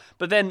start.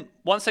 But then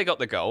once they got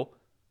the goal,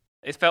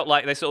 it felt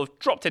like they sort of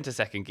dropped into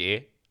second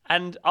gear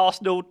and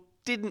Arsenal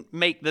didn't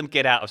make them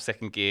get out of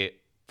second gear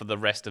for the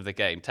rest of the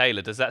game.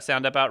 Taylor, does that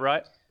sound about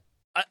right?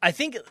 I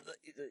think,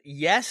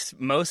 yes,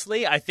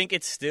 mostly. I think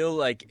it's still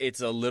like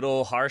it's a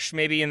little harsh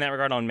maybe in that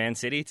regard on Man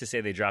City to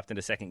say they dropped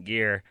into second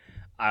gear.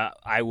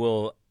 I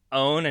will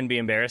own and be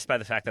embarrassed by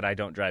the fact that I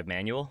don't drive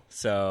manual.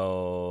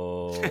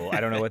 So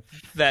I don't know what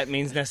that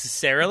means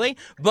necessarily,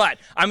 but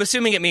I'm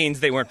assuming it means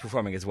they weren't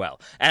performing as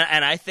well.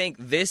 And I think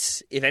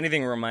this, if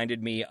anything,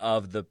 reminded me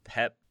of the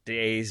Pep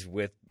days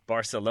with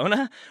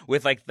Barcelona,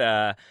 with like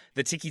the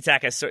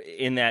tiki-taka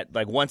in that,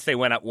 like once they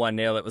went up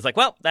 1-0, it was like,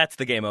 well, that's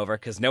the game over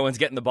because no one's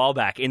getting the ball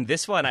back. In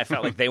this one, I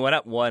felt like they went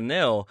up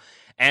 1-0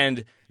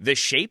 and the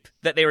shape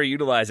that they were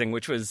utilizing,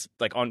 which was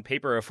like on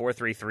paper a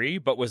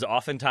 4-3-3, but was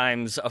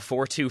oftentimes a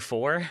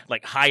 4-2-4,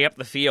 like high up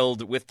the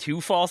field with 2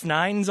 false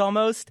nines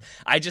almost.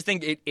 I just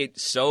think it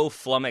so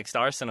flummoxed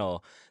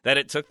Arsenal that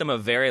it took them a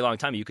very long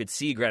time. You could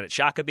see Granit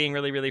Xhaka being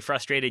really, really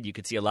frustrated. You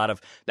could see a lot of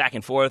back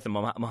and forth, and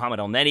Mohamed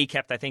El-Neni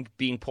kept, I think,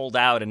 being pulled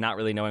out and not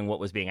really knowing what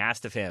was being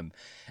asked of him.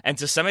 And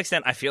to some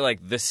extent, I feel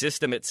like the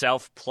system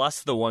itself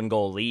plus the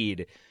 1-goal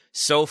lead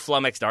so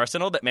flummoxed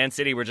Arsenal that Man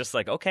City were just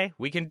like, okay,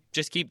 we can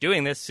just keep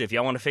doing this if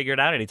y'all want to figure it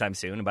out anytime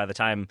soon. And by the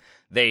time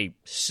they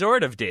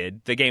sort of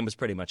did, the game was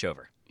pretty much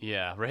over.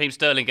 Yeah, Raheem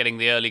Sterling getting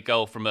the early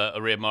goal from a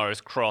Riyad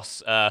Mahrez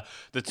cross.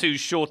 The 2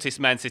 shortest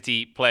Man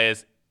City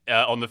players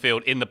on the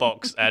field in the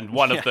box, and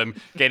one of them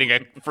getting a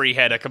free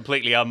header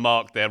completely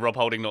unmarked there. Rob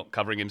Holding not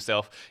covering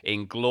himself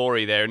in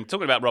glory there. And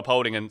talking about Rob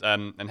Holding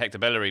and Hector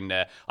Bellerin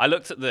there, I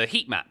looked at the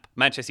heat map,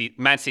 Man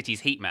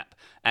City's heat map,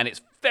 and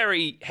it's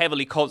very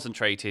heavily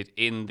concentrated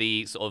in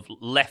the sort of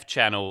left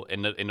channel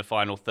in the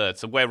final third.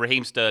 So where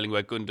Raheem Sterling,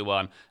 where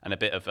Gundogan and a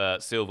bit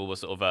of Silva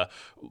was sort of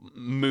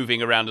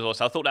moving around as well.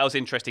 So I thought that was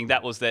interesting.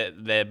 That was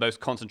their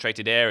most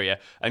concentrated area.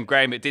 And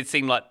Graham, it did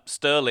seem like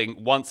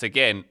Sterling, once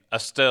again, a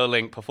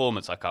Sterling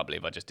performance. I can't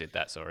believe I just did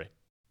that, sorry.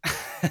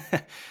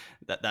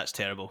 That's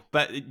terrible.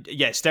 But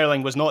yeah,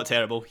 Sterling was not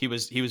terrible. He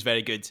was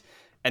very good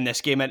in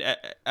this game. And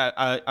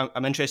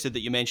I'm interested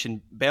that you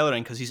mentioned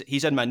Bellerin, because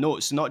he's in my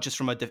notes, not just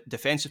from a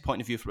defensive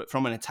point of view, but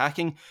from an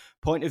attacking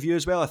point of view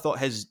as well. I thought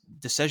his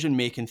decision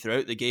making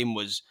throughout the game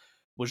was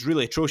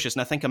really atrocious,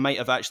 and I think I might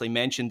have actually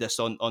mentioned this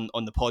on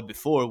the pod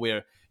before,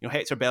 where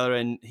Hector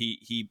Bellerin,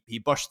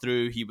 he burst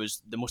through. He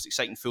was the most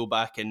exciting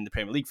fullback in the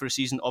Premier League for a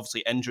season.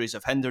 Obviously, injuries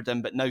have hindered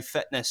him, but now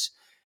fitness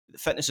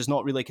is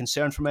not really a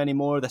concern for him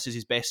anymore. This is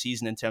his best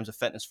season in terms of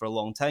fitness for a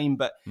long time,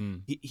 but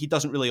he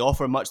doesn't really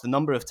offer much. The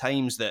number of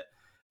times that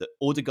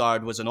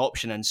Odegaard was an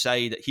option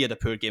inside, he had a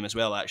poor game as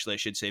well, actually, I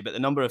should say, but the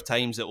number of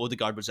times that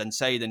Odegaard was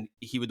inside and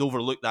he would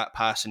overlook that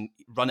pass and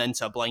run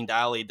into a blind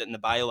alley in the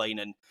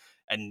byline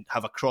and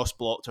have a cross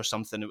blocked or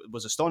something, it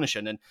was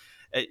astonishing. And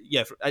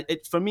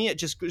for me, it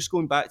just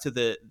going back to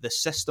the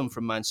system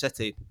from Man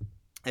City.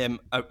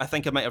 I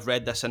think I might have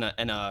read this in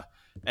a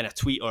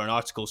tweet or an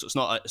article, so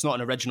it's not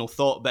an original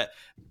thought, but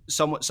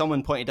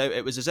someone pointed out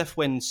it was as if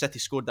when City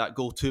scored that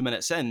goal 2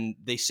 minutes in,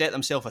 they set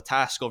themselves a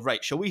task of,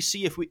 right, shall we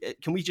see if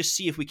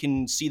we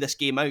can see this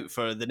game out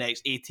for the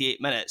next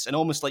 88 minutes, and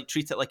almost like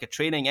treat it like a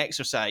training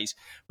exercise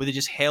where they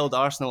just held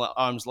Arsenal at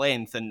arm's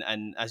length and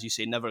as you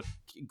say, never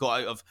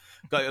got out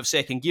of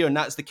second gear. And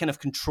that's the kind of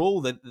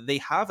control that they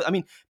have. I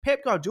mean,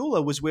 Pep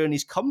Guardiola was wearing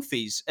his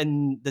comfies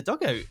in the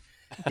dugout.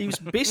 He was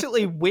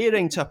basically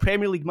wearing to a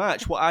Premier League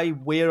match what I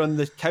wear on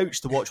the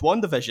couch to watch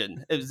One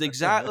Division. It was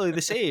exactly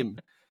the same.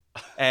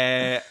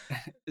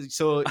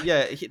 So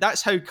yeah,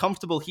 that's how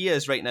comfortable he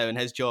is right now in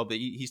his job.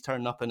 He's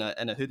turning up in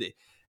a hoodie.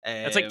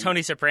 It's like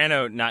Tony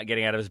Soprano not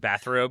getting out of his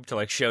bathrobe to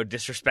like show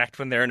disrespect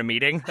when they're in a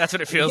meeting. That's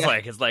what it feels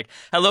like. It's like,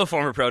 hello,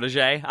 former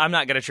protege. I'm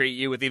not going to treat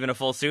you with even a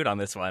full suit on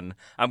this one.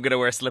 I'm going to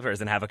wear slippers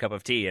and have a cup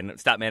of tea and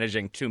stop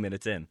managing 2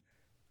 minutes in.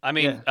 I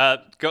mean,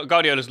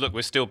 Guardiola's look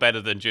was still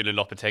better than Julian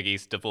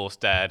Lopetegui's divorced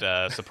dad,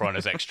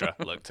 Sopranos extra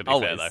look, to be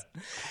fair,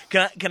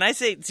 though. Can I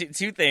say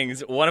two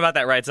things? One about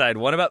that right side,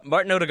 one about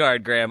Martin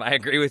Odegaard, Graham. I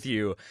agree with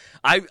you.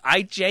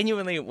 I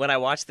genuinely, when I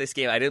watched this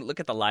game, I didn't look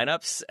at the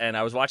lineups, and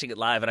I was watching it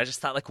live, and I just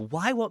thought, like,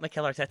 why won't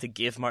Mikel Arteta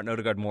give Martin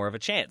Odegaard more of a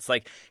chance?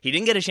 Like, he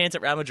didn't get a chance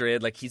at Real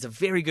Madrid. Like, he's a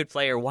very good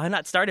player. Why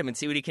not start him and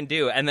see what he can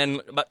do? And then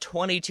about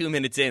 22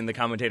 minutes in, the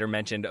commentator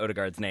mentioned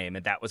Odegaard's name,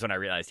 and that was when I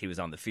realized he was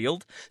on the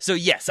field. So,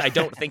 yes, I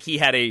don't think he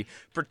had a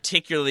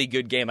particularly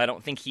good game. I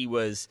don't think he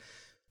was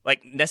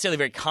like necessarily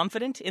very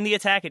confident in the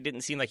attack. It didn't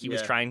seem like he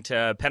was trying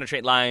to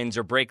penetrate lines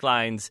or break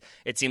lines.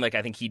 It seemed like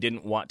I think he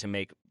didn't want to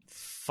make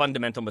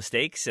fundamental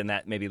mistakes, and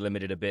that maybe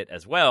limited a bit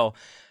as well.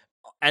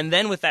 And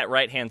then with that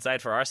right-hand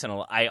side for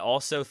Arsenal, I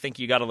also think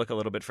you got to look a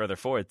little bit further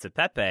forward to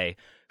Pepe,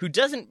 who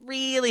doesn't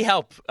really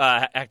help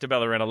Hector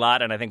Bellerin a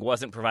lot, and I think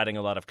wasn't providing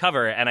a lot of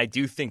cover. And I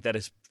do think that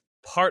is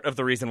part of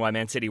the reason why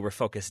Man City were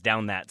focused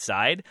down that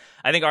side.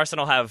 I think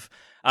Arsenal have...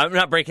 I'm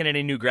not breaking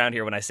any new ground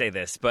here when I say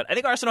this, but I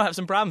think Arsenal have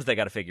some problems they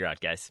got to figure out,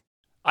 guys.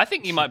 I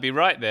think you might be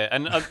right there.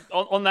 And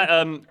on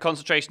that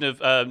concentration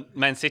of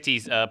Man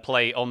City's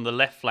play on the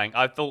left flank,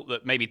 I thought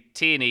that maybe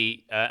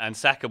Tierney and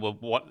Saka were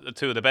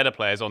two of the better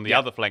players on the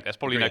other flank. That's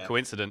probably no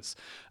coincidence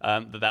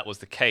that was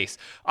the case.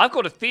 I've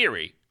got a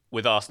theory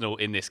with Arsenal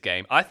in this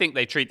game. I think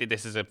they treated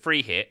this as a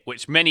free hit,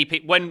 which many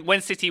people,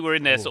 when City were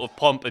in their sort of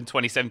pomp in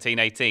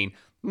 2017-18,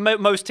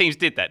 most teams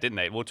did that, didn't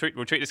they? We'll treat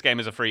this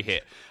game as a free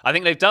hit. I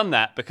think they've done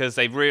that because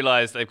they've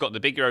realised they've got the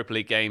big Europa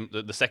League game,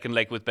 the second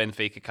leg with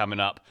Benfica coming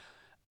up,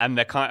 and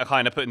they're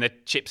kind of putting their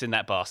chips in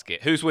that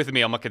basket. Who's with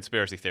me on my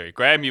conspiracy theory?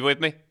 Graham, you with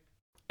me?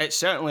 It's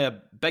certainly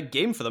a big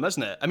game for them,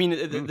 isn't it? I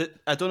mean,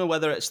 I don't know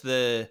whether it's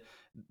the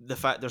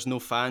fact there's no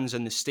fans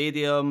in the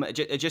stadium.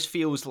 It just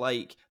feels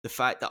like the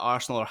fact that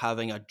Arsenal are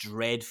having a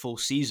dreadful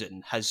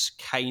season has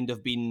kind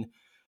of been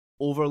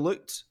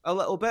overlooked a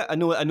little bit. I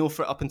know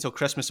for up until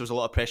Christmas there was a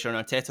lot of pressure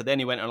on Arteta. Then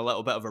he went on a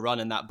little bit of a run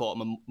and that bought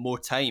him more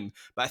time.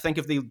 But I think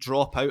if they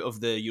drop out of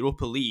the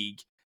Europa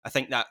League, I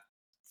think that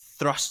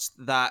thrusts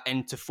that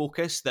into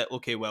focus that,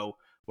 okay, well,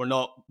 we're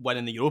not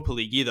winning the Europa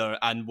League either,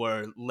 and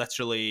we're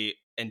literally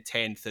in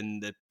 10th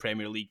in the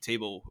Premier League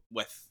table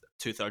with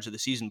 2/3 of the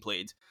season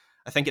played.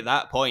 I think at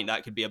that point,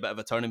 that could be a bit of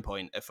a turning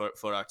point for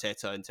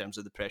Arteta in terms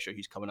of the pressure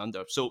he's coming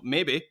under. So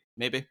maybe.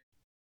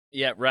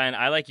 Yeah, Ryan,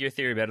 I like your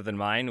theory better than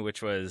mine,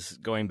 which was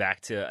going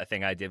back to a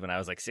thing I did when I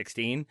was like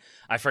 16.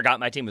 I forgot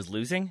my team was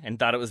losing and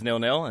thought it was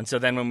 0-0. And so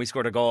then when we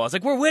scored a goal, I was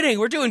like, we're winning,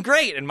 we're doing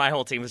great. And my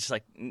whole team was just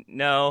like,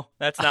 no,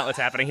 that's not what's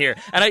happening here.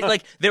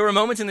 And there were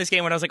moments in this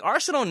game when I was like,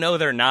 Arsenal know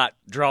they're not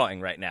drawing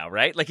right now,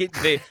 right? Like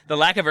the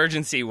lack of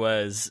urgency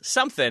was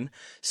something.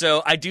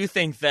 So I do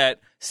think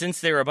that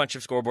since there are a bunch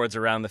of scoreboards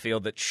around the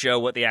field that show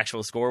what the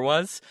actual score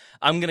was,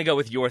 I'm going to go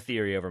with your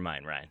theory over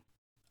mine, Ryan.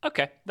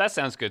 Okay, that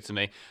sounds good to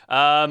me.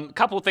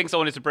 Couple of things I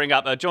wanted to bring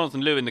up. Jonathan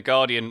Liu in The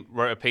Guardian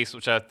wrote a piece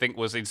which I think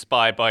was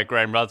inspired by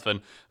Graham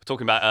Ruthven,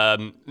 talking about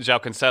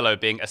João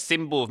Cancelo being a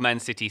symbol of Man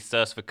City's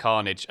thirst for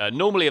carnage.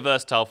 Normally a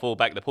versatile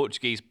fullback, the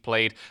Portuguese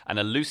played an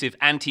elusive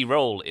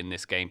anti-role in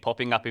this game,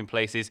 popping up in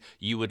places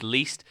you would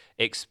least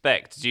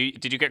expect.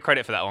 Did you get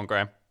credit for that one,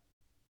 Graham?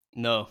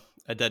 No,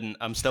 I didn't.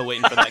 I'm still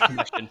waiting for that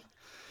commission.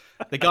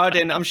 The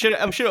Guardian. I'm sure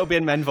it'll be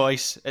in my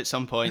invoice at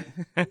some point.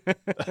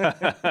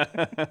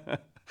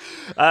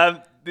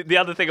 The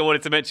other thing I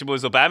wanted to mention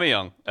was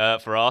Aubameyang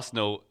for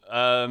Arsenal.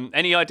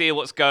 Any idea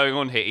what's going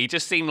on here? He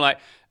just seemed like,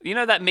 you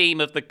know, that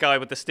meme of the guy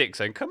with the stick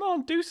saying, "Come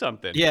on, do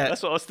something." Yeah,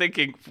 that's what I was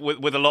thinking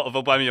with a lot of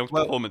Aubameyang's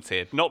performance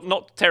here.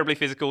 Not terribly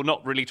physical,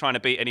 not really trying to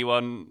beat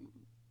anyone.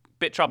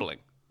 Bit troubling.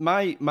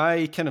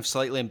 My kind of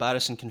slightly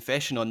embarrassing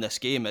confession on this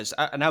game is,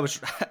 and I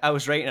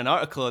was writing an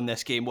article on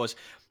this game, was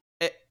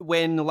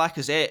when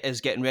Lacazette is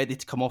getting ready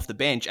to come off the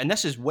bench, and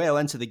this is well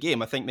into the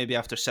game. I think maybe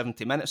after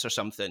 70 minutes or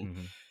something.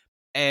 Mm-hmm.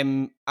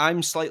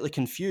 I'm slightly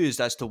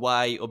confused as to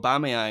why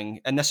Aubameyang,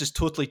 and this is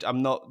totally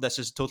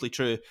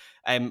true.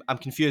 I'm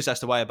confused as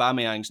to why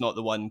Aubameyang's not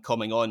the one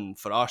coming on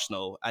for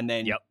Arsenal, and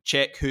then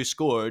check who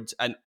scored,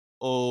 and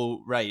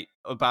oh right,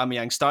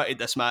 Aubameyang started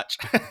this match,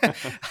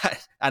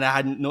 and I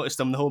hadn't noticed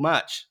him the whole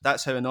match.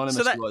 That's how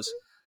anonymous he was.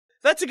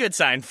 That's a good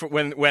sign for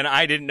when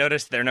I didn't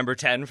notice their number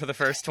 10 for the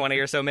first 20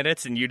 or so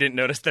minutes, and you didn't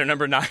notice their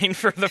number 9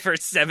 for the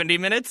first 70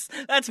 minutes.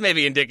 That's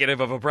maybe indicative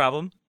of a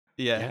problem.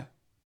 Yeah.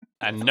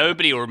 And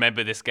nobody will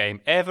remember this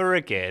game ever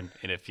again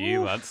in a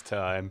few months'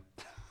 time.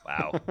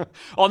 Wow.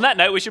 On that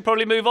note, we should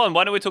probably move on.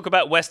 Why don't we talk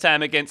about West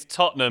Ham against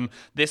Tottenham?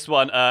 This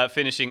one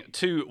finishing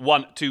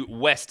 2-1 to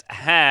West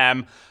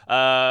Ham.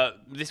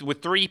 This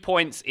with 3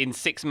 points in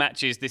 6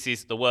 matches. This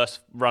is the worst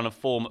run of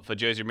form for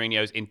Jose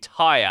Mourinho's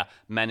entire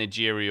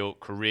managerial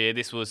career.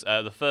 This was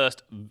the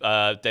first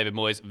David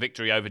Moyes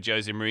victory over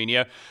Jose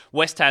Mourinho.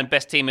 West Ham,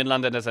 best team in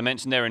London, as I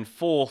mentioned. They're in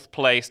 4th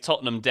place.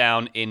 Tottenham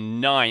down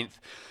in 9th.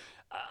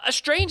 A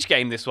strange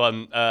game, this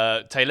one,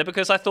 Taylor,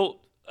 because I thought,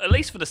 at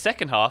least for the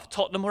second half,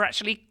 Tottenham were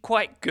actually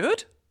quite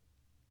good.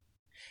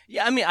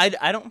 Yeah, I mean,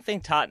 I don't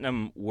think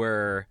Tottenham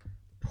were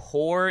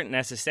poor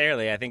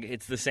necessarily. I think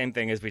it's the same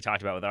thing as we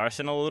talked about with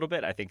Arsenal a little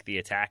bit. I think the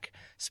attack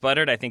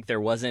sputtered. I think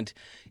there wasn't...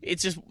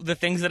 It's just the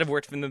things that have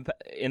worked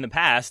in the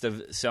past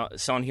of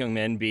Son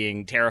Heung-min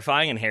being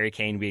terrifying and Harry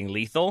Kane being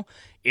lethal.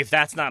 If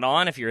that's not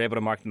on, if you're able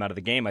to mark them out of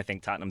the game, I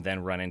think Tottenham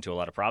then run into a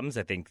lot of problems.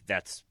 I think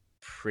that's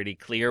pretty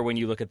clear when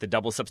you look at the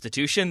double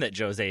substitution that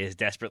Jose is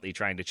desperately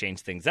trying to change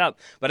things up.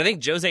 But I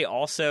think Jose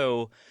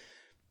also,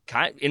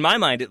 in my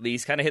mind at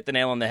least, kind of hit the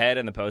nail on the head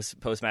in the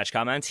post-match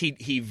comments.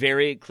 He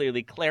very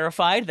clearly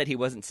clarified that he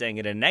wasn't saying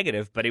it in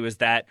negative, but it was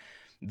that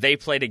they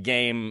played a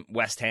game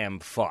West Ham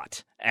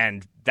fought.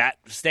 And that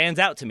stands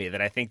out to me,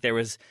 that I think there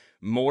was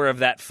more of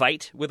that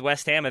fight with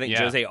West Ham. I think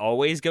Jose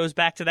always goes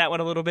back to that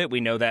one a little bit. We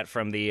know that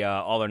from the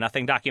All or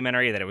Nothing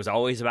documentary, that it was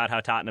always about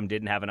how Tottenham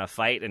didn't have enough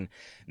fight. And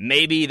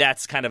maybe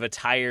that's kind of a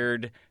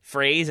tired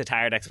phrase, a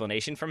tired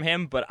explanation from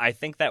him. But I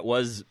think that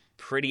was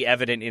pretty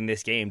evident in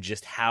this game,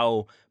 just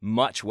how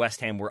much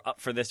West Ham were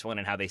up for this one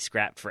and how they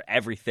scrapped for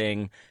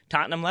everything.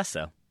 Tottenham less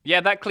so. Yeah,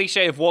 that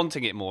cliche of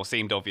wanting it more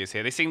seemed obvious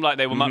here. They seemed like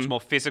they were much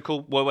more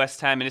physical, were West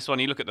Ham. In this one,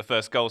 you look at the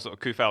first goal, sort of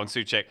Kufau and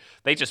Souček,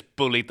 they just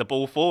bullied the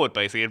ball forward,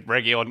 basically.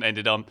 Reguilon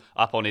ended up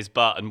on his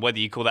butt, and whether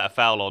you call that a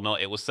foul or not,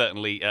 it was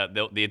certainly,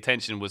 the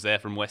intention was there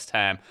from West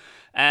Ham.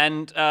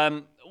 And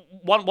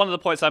one of the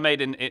points I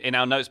made in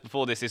our notes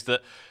before this is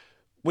that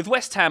with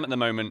West Ham at the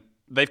moment,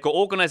 they've got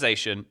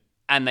organisation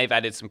and they've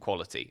added some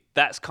quality.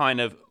 That's kind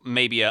of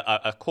maybe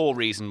a core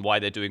reason why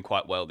they're doing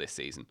quite well this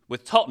season.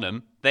 With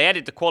Tottenham, they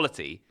added the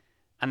quality,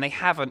 and they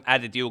haven't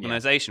added the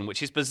organisation,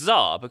 which is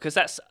bizarre because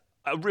that's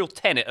a real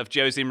tenet of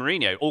Jose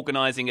Mourinho,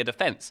 organising a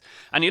defence.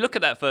 And you look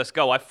at that first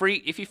goal,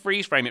 if you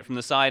freeze frame it from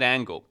the side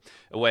angle,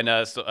 when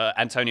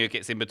Antonio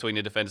gets in between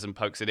the defenders and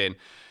pokes it in,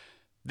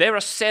 there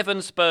are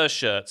 7 Spurs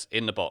shirts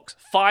in the box.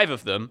 5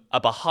 of them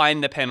are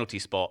behind the penalty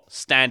spot,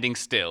 standing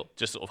still,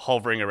 just sort of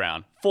hovering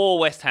around. 4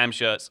 West Ham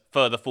shirts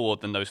further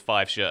forward than those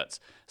 5 shirts.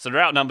 So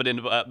they're outnumbered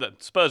the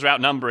Spurs are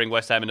outnumbering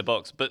West Ham in the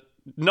box, but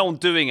no one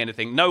doing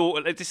anything. No,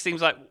 it just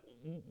seems like,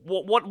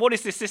 what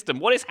is this system?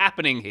 What is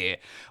happening here?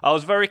 I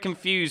was very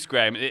confused,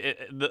 Graham,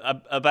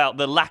 about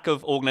the lack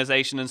of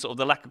organisation and sort of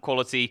the lack of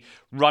quality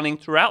running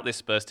throughout this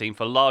Spurs team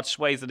for large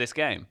swathes of this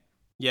game.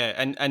 Yeah,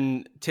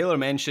 and Taylor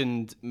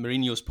mentioned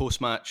Mourinho's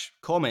post-match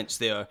comments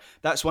there.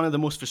 That's one of the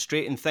most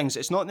frustrating things.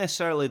 It's not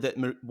necessarily that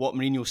what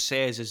Mourinho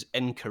says is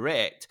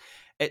incorrect.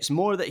 It's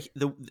more that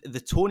the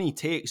tone he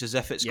takes as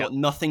if it's got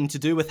nothing to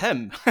do with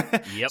him.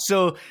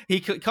 So he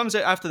comes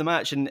out after the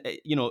match and,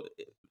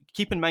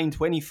 keep in mind,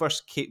 when he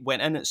first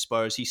went in at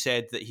Spurs, he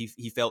said that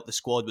he felt the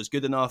squad was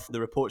good enough. The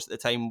reports at the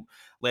time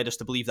led us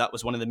to believe that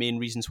was one of the main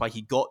reasons why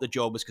he got the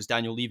job, was because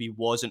Daniel Levy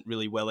wasn't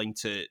really willing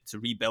to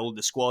rebuild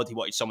the squad. He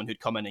wanted someone who'd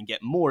come in and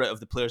get more out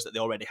of the players that they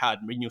already had.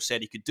 Mourinho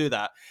said he could do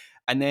that.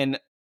 And then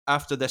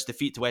after this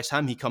defeat to West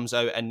Ham, he comes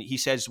out and he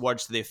says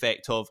words to the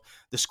effect of,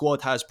 the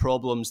squad has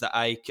problems that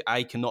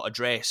I cannot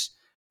address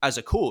as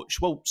a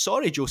coach. Well,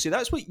 sorry, Jose,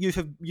 that's what you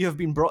have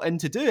been brought in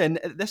to do, and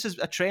this is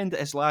a trend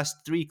at his last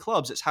 3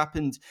 clubs. It's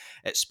happened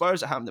at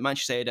Spurs, it happened at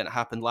Manchester United, and it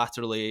happened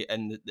laterally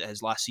in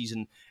his last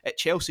season at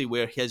Chelsea,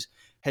 where his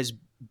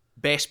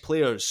best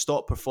players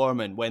stop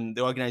performing when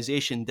the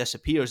organisation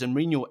disappears, and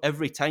Mourinho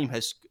every time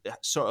has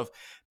sort of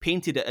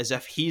painted it as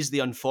if he's the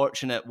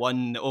unfortunate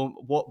one. Oh,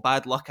 what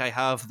bad luck I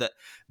have that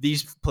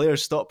these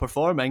players stop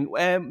performing.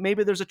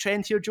 Maybe there's a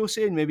trend here,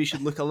 Jose, and maybe you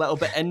should look a little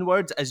bit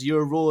inward as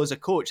your role as a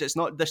coach. It's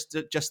not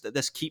just that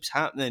this keeps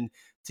happening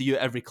to you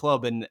at every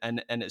club and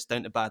it's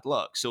down to bad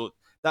luck. So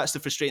that's the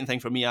frustrating thing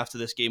for me after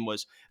this game.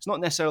 Was it's not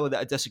necessarily that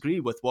I disagree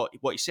with what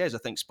he says. I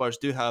think Spurs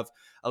do have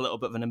a little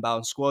bit of an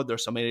imbalanced squad. There are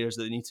some areas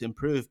that they need to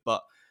improve,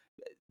 but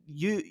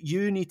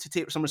you need to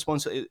take some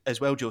responsibility as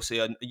well, Jose,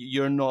 and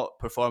you're not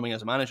performing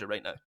as a manager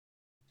right now.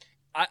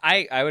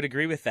 I would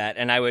agree with that,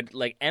 and I would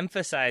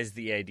emphasize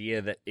the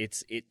idea that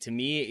it to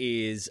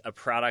me is a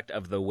product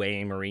of the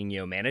way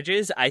Mourinho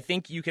manages. I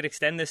think you could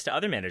extend this to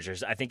other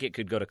managers. I think it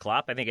could go to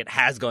Klopp. I think it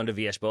has gone to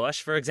Villas-Boas,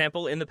 for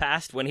example, in the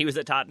past when he was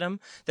at Tottenham.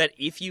 That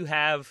if you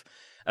have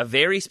a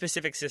very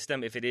specific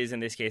system, if it is in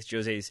this case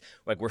Jose's,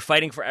 we're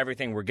fighting for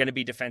everything, we're going to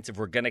be defensive,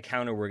 we're going to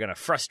counter, we're going to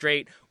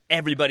frustrate,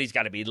 everybody's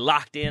got to be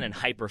locked in and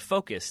hyper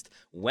focused.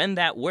 When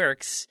that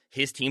works,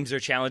 his teams are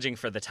challenging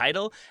for the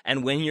title,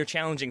 and when you're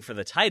challenging for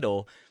the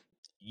title,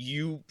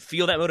 you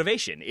feel that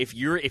motivation. If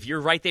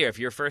you're right there, if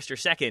you're first or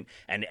second,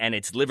 and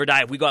it's live or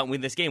die, if we go out and win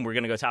this game, we're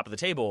going to go top of the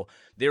table.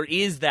 There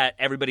is that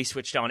everybody's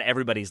switched on,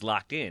 everybody's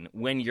locked in.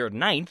 When you're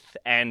ninth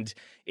and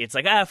it's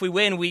if we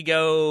win, we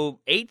go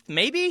eighth,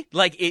 maybe.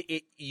 I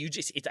think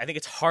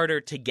it's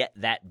harder to get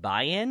that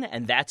buy-in,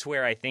 and that's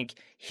where I think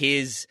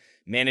his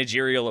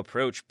managerial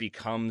approach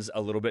becomes a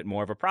little bit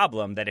more of a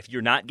problem. That if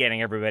you're not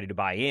getting everybody to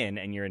buy in,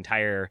 and your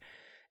entire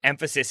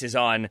emphasis is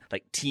on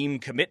team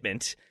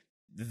commitment,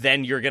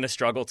 then you're going to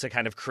struggle to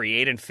kind of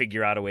create and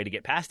figure out a way to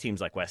get past teams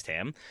like West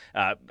Ham.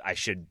 I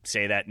should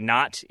say that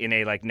not in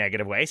a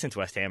negative way, since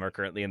West Ham are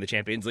currently in the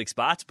Champions League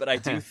spots, but I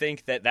do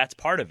think that that's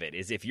part of it,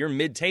 is if you're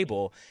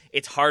mid-table,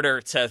 it's harder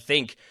to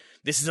think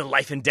this is a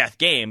life and death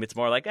game. It's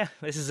more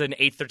this is an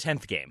 8th or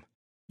 10th game.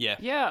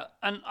 Yeah,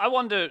 and I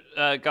wonder,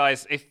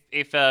 guys, if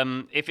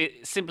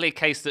it's simply a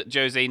case that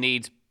Jose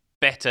needs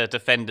better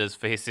defenders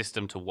for his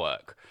system to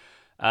work.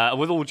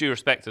 With all due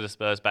respect to the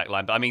Spurs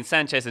backline, but I mean,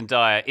 Sanchez and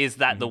Dyer, is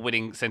that the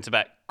winning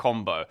centre-back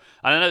combo?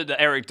 And I know that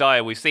Eric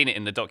Dyer, we've seen it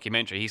in the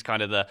documentary, he's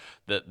kind of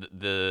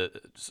the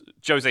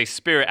Jose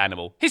spirit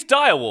animal, his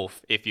dire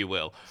wolf, if you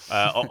will,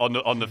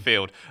 on the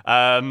field.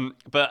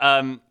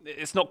 But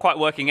it's not quite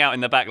working out in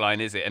the backline,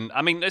 is it? And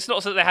I mean, it's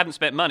not so that they haven't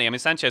spent money. I mean,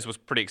 Sanchez was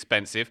pretty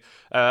expensive.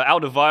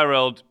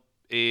 Alderweireld,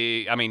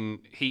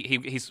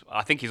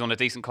 I think he's on a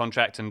decent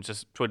contract and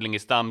just twiddling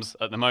his thumbs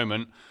at the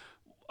moment.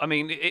 I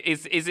mean,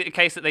 is it a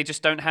case that they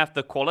just don't have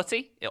the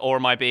quality, or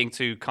am I being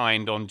too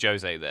kind on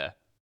Jose there?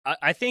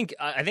 I think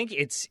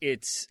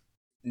it's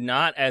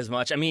not as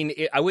much. I mean,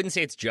 I wouldn't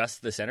say it's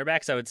just the center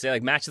backs. I would say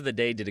Match of the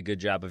Day did a good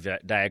job of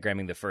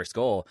diagramming the first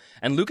goal,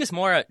 and Lucas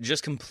Moura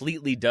just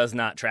completely does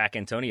not track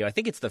Antonio. I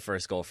think it's the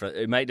first goal.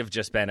 It might have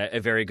just been a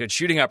very good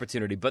shooting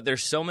opportunity, but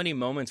there's so many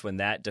moments when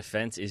that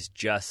defense is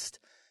just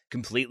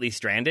completely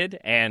stranded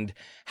and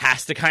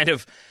has to kind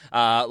of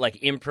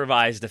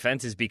improvise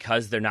defenses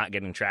because they're not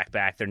getting track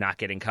back, they're not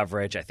getting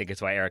coverage. I think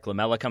it's why Eric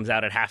Lamela comes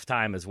out at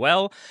halftime as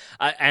well.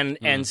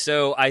 And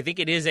so I think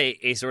it is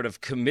a sort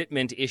of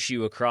commitment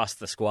issue across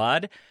the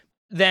squad.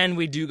 Then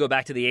we do go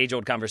back to the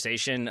age-old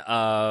conversation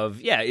of,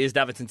 is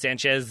Davinson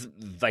Sanchez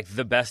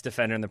the best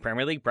defender in the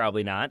Premier League?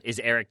 Probably not. Is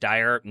Eric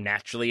Dyer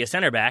naturally a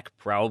center back?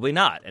 Probably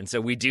not. And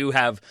so we do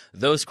have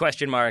those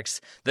question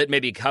marks that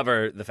maybe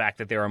cover the fact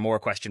that there are more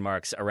question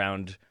marks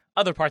around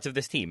other parts of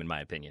this team, in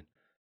my opinion.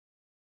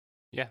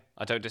 Yeah,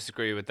 I don't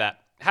disagree with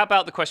that. How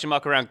about the question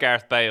mark around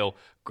Gareth Bale,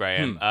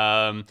 Graham?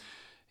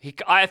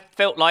 I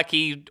felt like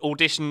he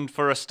auditioned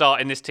for a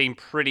start in this team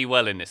pretty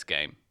well in this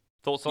game.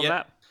 Thoughts on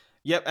that?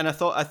 Yep, and I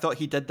thought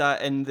he did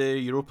that in the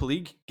Europa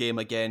League game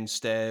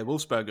against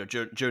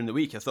Wolfsberger during the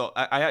week.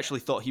 I actually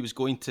thought he was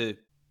going to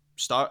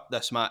start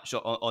this match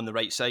on the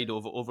right side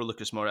over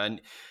Lucas Moura. And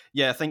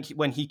I think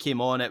when he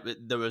came on,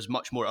 there was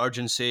much more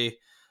urgency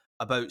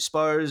about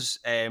Spurs.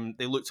 They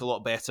looked a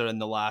lot better in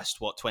the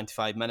last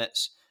 25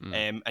 minutes.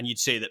 And you'd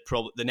say that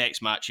probably the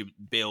next match,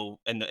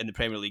 Bale in the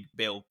Premier League,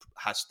 Bale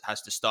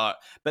has to start.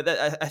 But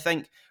I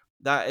think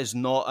that is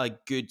not a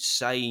good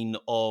sign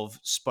of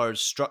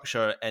Spurs'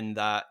 structure, in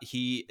that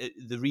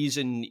the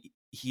reason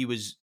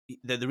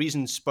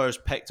Spurs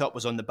picked up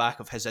was on the back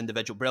of his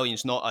individual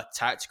brilliance, not a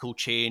tactical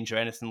change or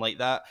anything like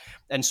that.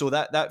 And so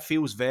that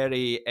feels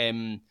very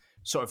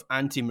sort of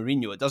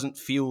anti-Mourinho. It doesn't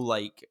feel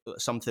like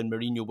something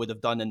Mourinho would have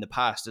done in the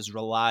past, is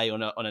rely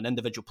on an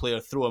individual player,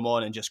 throw him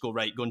on and just go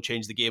and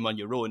change the game on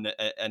your own,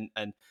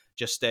 and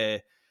just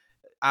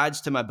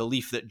adds to my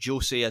belief that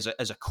Jose as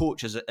a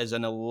coach is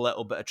in a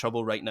little bit of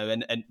trouble right now,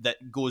 and that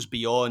goes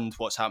beyond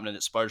what's happening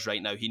at Spurs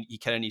right now. He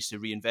kind of needs to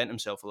reinvent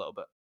himself a little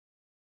bit.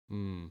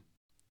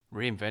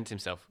 Reinvent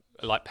himself,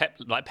 like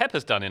Pep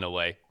has done in a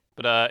way.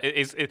 But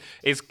is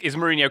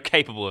Mourinho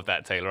capable of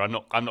that, Taylor?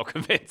 I'm not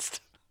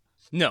convinced.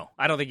 No,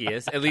 I don't think he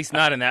is, at least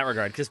not in that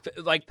regard. Because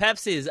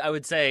Pep's is, I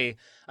would say,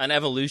 an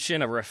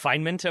evolution, a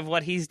refinement of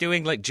what he's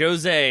doing.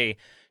 Jose,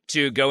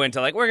 to go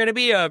into we're going to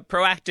be a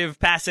proactive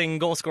passing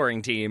goal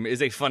scoring team,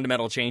 is a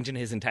fundamental change in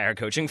his entire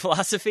coaching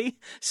philosophy.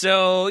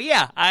 So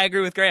I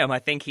agree with Graham. I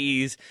think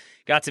he's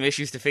got some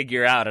issues to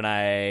figure out, and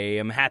I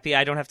am happy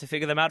I don't have to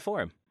figure them out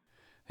for him.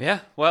 Yeah,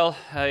 well,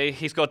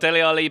 he's got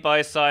Dele Alli by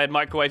his side,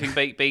 microwaving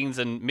baked beans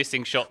and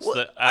missing shots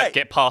that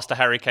get past a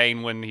Harry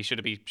Kane when he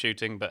should be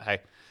shooting. But hey,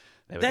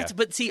 there we go.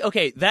 But see,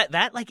 okay,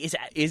 that like is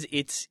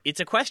it's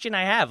a question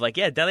I have. Like,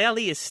 yeah, Dele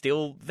Alli is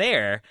still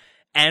there,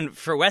 and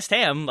for West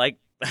Ham, like.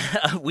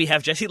 We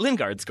have Jesse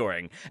Lingard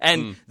scoring.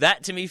 And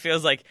that to me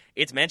feels like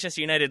it's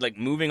Manchester United like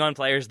moving on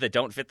players that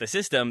don't fit the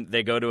system.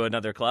 They go to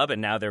another club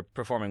and now they're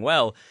performing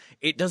well.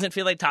 It doesn't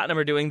feel like Tottenham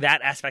are doing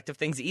that aspect of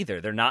things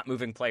either. They're not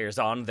moving players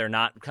on. They're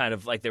not kind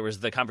of like there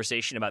was the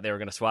conversation about they were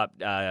going to swap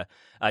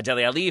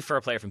Dele Alli for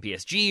a player from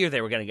PSG or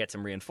they were going to get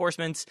some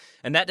reinforcements.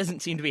 And that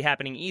doesn't seem to be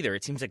happening either.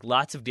 It seems like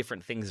lots of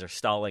different things are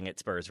stalling at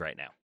Spurs right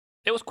now.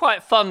 It was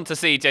quite fun to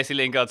see Jesse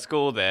Lingard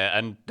score there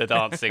and the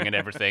dancing and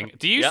everything.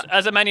 Do you,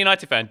 as a Man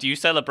United fan, do you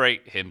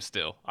celebrate him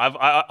still?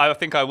 I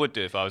think I would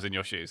do if I was in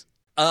your shoes.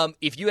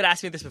 If you had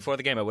asked me this before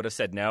the game, I would have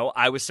said no.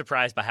 I was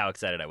surprised by how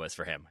excited I was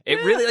for him.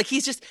 It really, like,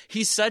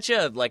 he's such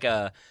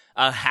a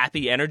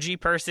happy energy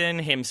person,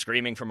 him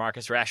screaming for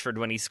Marcus Rashford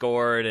when he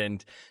scored,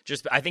 and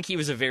just, I think he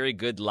was a very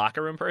good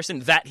locker room person.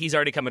 That he's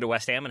already coming to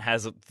West Ham and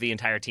has the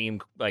entire team,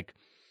 like,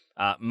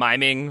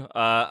 miming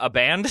a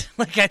band.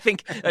 Like, I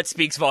think that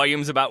speaks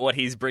volumes about what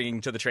he's bringing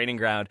to the training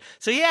ground.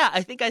 So yeah,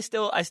 I think I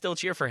still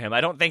cheer for him.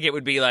 I don't think it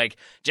would be like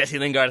Jesse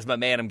Lingard is my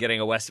man, I'm getting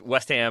a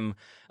West Ham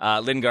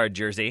Lingard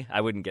jersey. I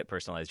wouldn't get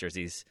personalized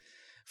jerseys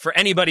for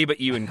anybody but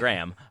you and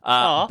Graham.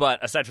 But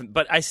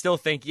I still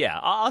think, yeah,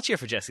 I'll cheer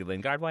for Jesse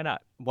Lingard. Why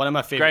not? One of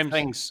my favorite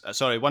things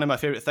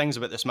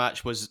about this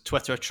match was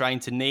Twitter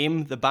trying to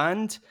name the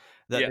band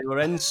that they were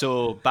in.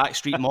 So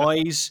Backstreet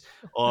Moys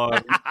or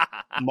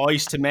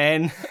Moys to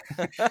Men.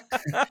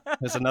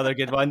 There's another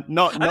good one.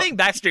 I think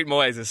Backstreet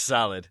Moys is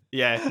solid.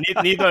 Yeah,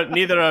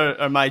 neither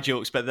are my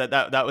jokes, but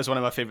that was one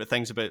of my favorite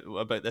things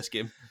about this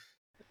game.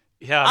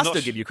 Yeah, I'll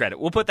still give you credit.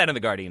 We'll put that in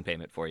the Guardian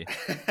payment for you.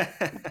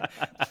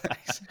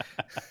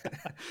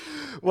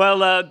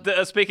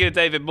 Well, speaking of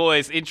David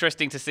Moyes,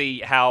 interesting to see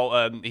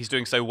how he's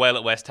doing so well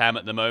at West Ham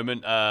at the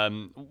moment.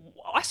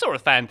 I saw a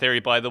fan theory,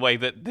 by the way,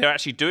 that they're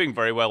actually doing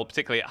very well,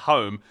 particularly at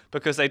home,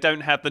 because they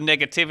don't have the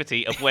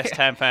negativity of West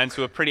Ham fans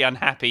who are pretty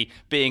unhappy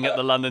being at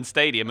the London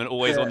Stadium and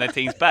always on their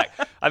team's back.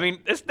 I mean,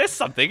 there's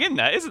something in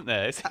that, isn't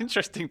there? It's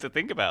interesting to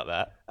think about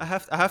that. I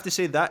have to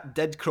say that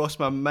did cross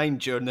my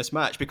mind during this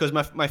match, because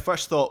my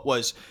first thought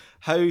was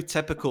how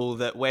typical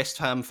that West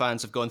Ham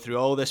fans have gone through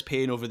all this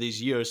pain over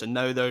these years and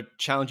now they're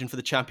challenging for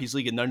the Champions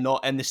League and they're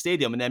not in the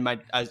stadium. And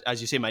then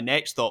as you say, my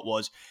next thought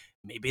was,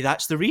 maybe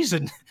that's the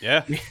reason.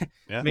 Yeah.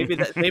 maybe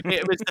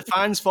it was the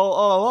fans' fault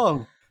all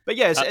along. But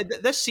yes,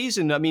 this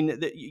season, I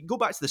mean, you go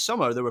back to the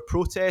summer, there were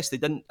protests. I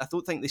don't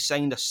think they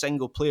signed a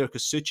single player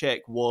because Souček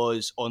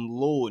was on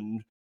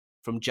loan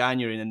from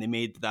January, and then they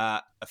made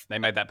that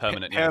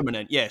permanent.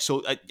 Permanent, yeah.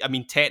 So I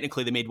mean,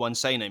 technically they made one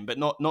signing, but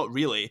not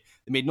really.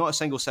 They made not a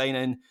single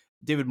signing.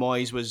 David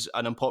Moyes was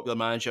an unpopular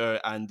manager,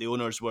 and the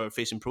owners were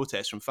facing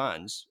protests from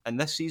fans. And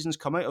this season's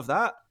come out of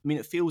that. I mean,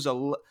 it feels a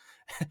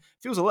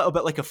little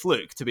bit like a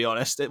fluke, to be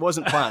honest. It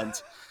wasn't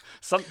planned.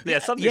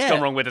 Something's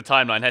gone wrong with the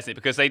timeline, hasn't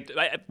it? Because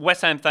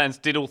West Ham fans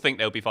did all think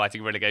they'll be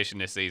fighting relegation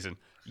this season.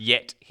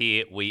 Yet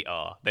here we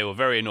are. They were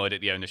very annoyed at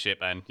the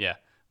ownership, and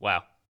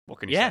wow. What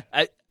can you say?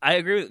 Yeah, I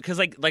agree, because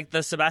like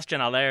the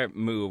Sebastian Haller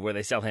move where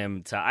they sell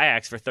him to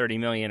Ajax for 30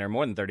 million or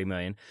more than 30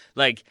 million,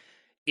 like.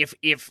 If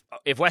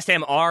West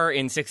Ham are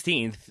in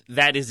 16th,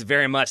 that is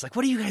very much like,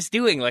 what are you guys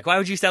doing? Like, why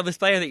would you sell this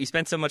player that you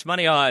spent so much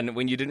money on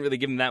when you didn't really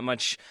give him that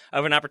much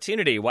of an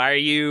opportunity? Why are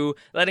you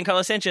letting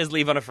Carlos Sanchez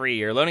leave on a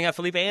free or loaning out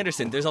Felipe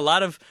Anderson? There's a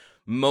lot of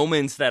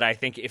moments that I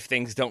think if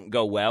things don't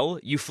go well,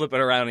 you flip it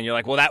around and you're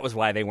like, well, that was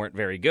why they weren't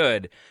very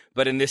good.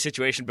 But in this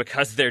situation,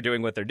 because they're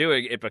doing what they're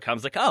doing, it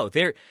becomes like, oh,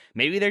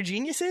 maybe they're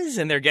geniuses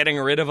and they're getting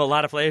rid of a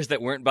lot of players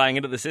that weren't buying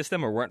into the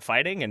system or weren't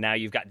fighting. And now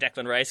you've got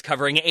Declan Rice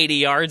covering 80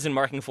 yards and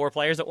marking 4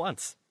 players at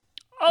once.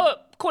 Oh,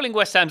 calling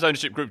West Ham's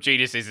ownership group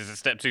geniuses is a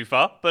step too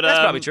far, but that's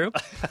probably true.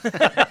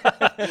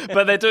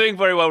 But they're doing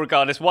very well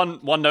regardless. One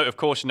note of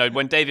caution, though,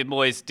 when David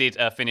Moyes did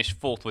finish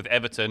 4th with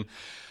Everton,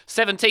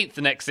 17th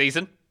the next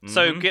season.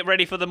 So get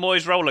ready for the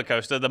Moyes roller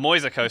coaster, the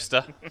Moyser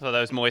coaster, for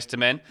those Moyes to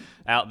men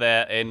out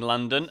there in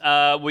London.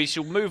 We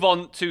shall move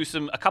on to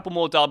a couple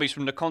more derbies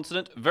from the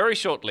continent very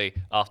shortly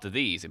after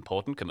these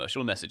important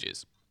commercial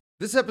messages.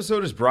 This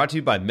episode is brought to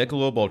you by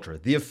Michelob Ultra,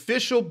 the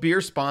official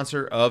beer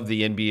sponsor of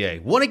the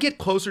NBA. Want to get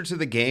closer to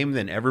the game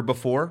than ever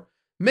before?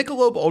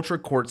 Michelob Ultra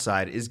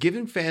Courtside is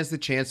giving fans the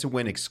chance to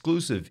win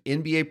exclusive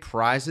NBA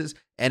prizes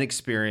and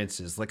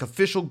experiences like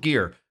official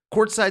gear,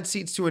 courtside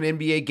seats to an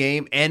NBA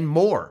game, and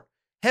more.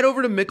 Head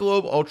over to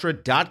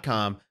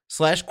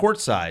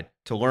MichelobUltra.com/courtside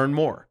to learn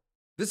more.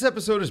 This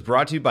episode is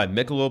brought to you by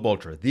Michelob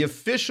Ultra, the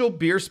official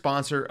beer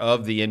sponsor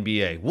of the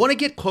NBA. Want to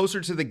get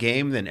closer to the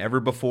game than ever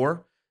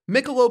before?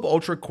 Michelob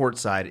Ultra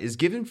Courtside is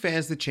giving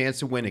fans the chance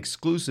to win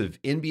exclusive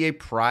NBA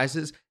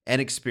prizes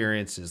and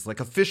experiences like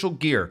official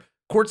gear,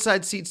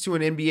 courtside seats to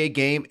an NBA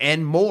game,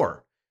 and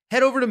more.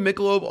 Head over to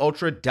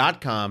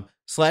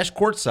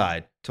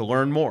MichelobUltra.com/courtside to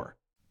learn more.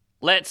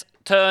 Let's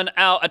turn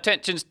our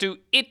attentions to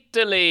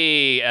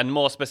Italy, and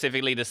more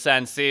specifically the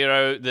San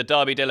Siro, the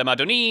Derby della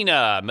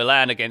Madonnina,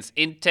 Milan against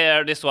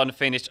Inter. This one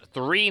finished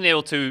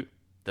 3-0 to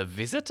the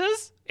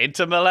visitors?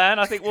 Inter Milan,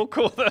 I think we'll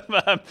call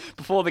them.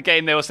 Before the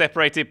game, they were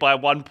separated by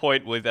 1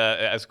 point with,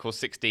 as of course,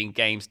 16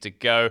 games to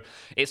go.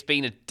 It's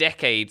been a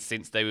decade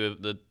since they were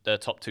the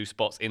top two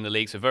spots in the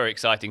league, so very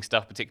exciting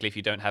stuff, particularly if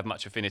you don't have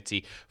much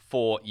affinity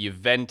for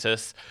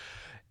Juventus.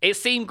 It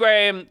seemed,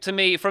 Graham, to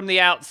me from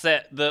the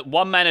outset that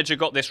one manager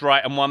got this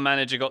right and one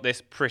manager got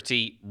this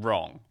pretty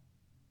wrong.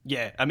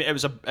 Yeah, I mean, it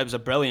was a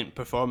brilliant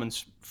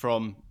performance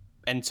from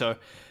Inter.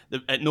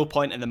 At no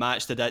point in the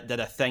match did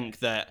I think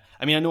that.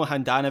 I mean, I know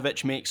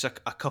Handanovic makes a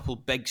couple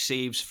big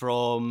saves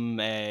from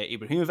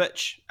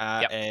Ibrahimovic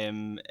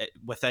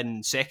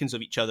within seconds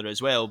of each other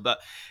as well, but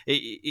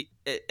it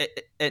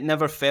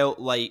never felt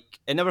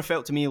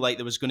to me like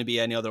there was going to be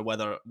any other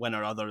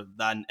winner other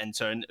than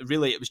Inter. And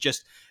really, it was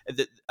just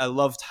that I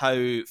loved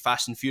how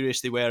fast and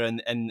furious they were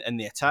in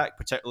the attack,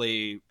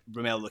 particularly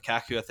Romelu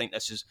Lukaku. I think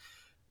this is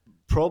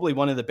probably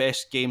one of the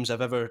best games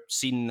I've ever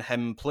seen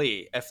him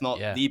play, if not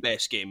the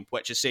best game,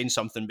 which is saying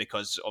something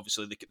because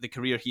obviously the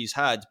career he's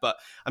had. But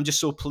I'm just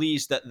so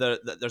pleased that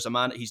there's a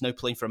man, he's now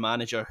playing for a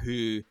manager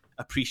who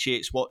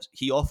appreciates what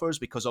he offers,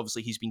 because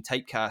obviously he's been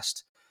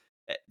typecast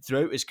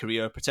throughout his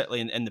career,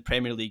 particularly in the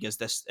Premier League, as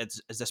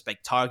this big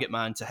target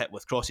man to hit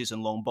with crosses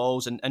and long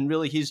balls, and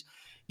really he's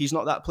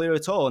not that player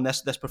at all. And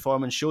this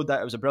performance showed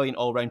that. It was a brilliant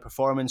all-round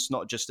performance,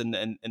 not just in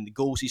the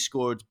goals he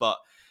scored, but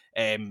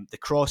the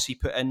cross he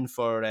put in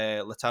for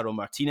Lautaro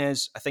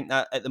Martinez. I think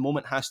that at the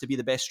moment has to be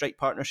the best strike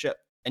partnership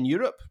in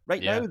Europe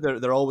right now.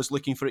 They're always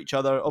looking for each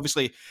other.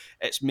 Obviously,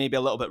 it's maybe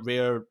a little bit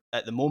rare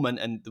at the moment,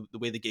 and the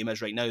way the game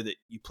is right now, that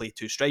you play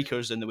two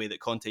strikers in the way that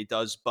Conte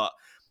does, but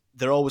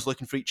they're always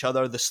looking for each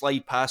other. The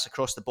slide pass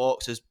across the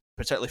box,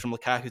 particularly from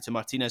Lukaku to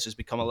Martinez, has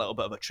become a little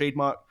bit of a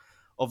trademark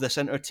of this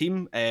Inter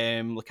team.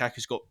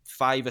 Lukaku's got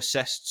 5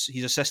 assists.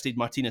 He's assisted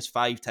Martinez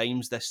 5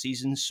 times this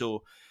season,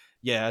 so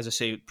yeah, as I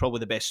say, probably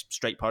the best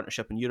strike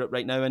partnership in Europe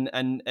right now.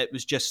 And it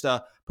was just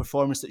a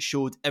performance that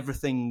showed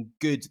everything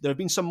good. There have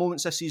been some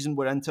moments this season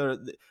where Inter,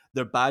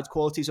 their bad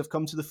qualities have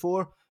come to the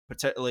fore,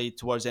 particularly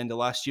towards the end of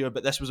last year.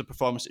 But this was a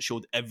performance that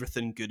showed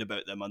everything good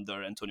about them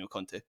under Antonio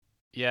Conte.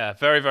 Yeah,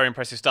 very, very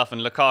impressive stuff.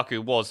 And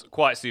Lukaku was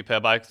quite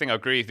superb. I think I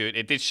agree with you.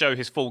 It did show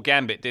his full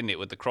gambit, didn't it?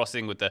 With the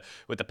crossing, with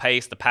the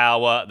pace, the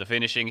power, the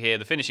finishing here.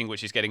 The finishing,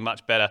 which is getting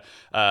much better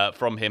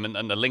from him,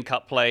 and the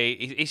link-up play.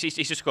 He's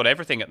just got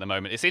everything at the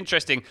moment. It's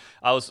interesting.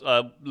 I was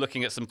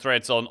looking at some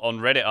threads on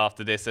Reddit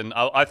after this, and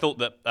I thought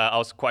that I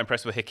was quite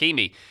impressed with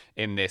Hakimi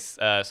in this.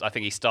 So I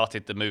think he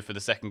started the move for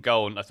the second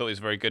goal, and I thought he was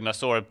very good. And I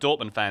saw a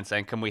Dortmund fan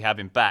saying, "Can we have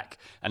him back?"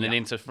 And an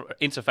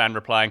Inter fan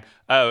replying,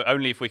 "Oh,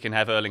 only if we can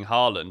have Erling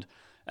Haaland."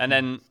 And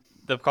then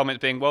the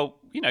comments being, well,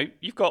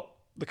 you've got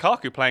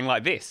Lukaku playing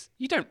like this.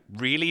 You don't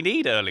really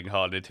need Erling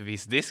Haaland if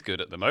he's this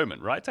good at the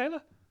moment, right,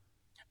 Taylor?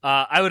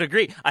 I would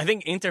agree. I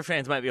think Inter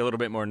fans might be a little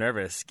bit more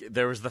nervous.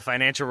 There was the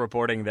financial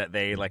reporting that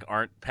they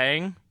aren't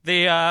paying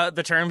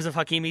the terms of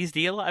Hakimi's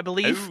deal, I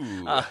believe.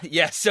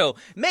 So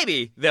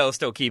maybe they'll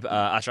still keep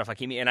Achraf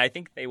Hakimi, and I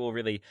think they will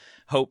really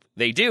hope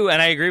they do.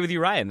 And I agree with you,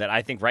 Ryan, that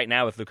I think right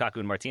now with Lukaku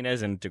and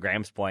Martinez, and to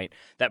Graham's point,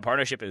 that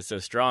partnership is so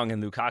strong,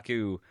 and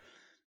Lukaku,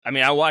 I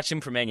mean, I watched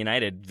him for Man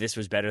United. This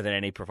was better than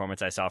any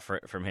performance I saw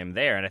from him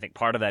there. And I think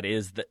part of that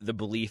is the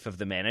belief of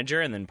the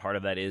manager, and then part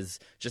of that is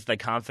just the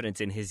confidence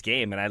in his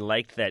game. And I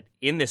liked that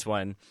in this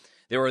one,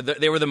 there were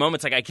the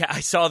moments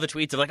I saw the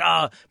tweets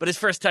of but his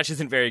first touch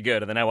isn't very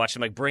good. And then I watched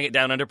him bring it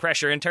down under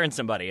pressure and turn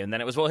somebody. And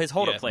then it was, his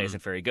hold-up play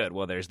isn't very good.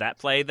 Well, there's that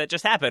play that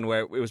just happened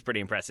where it was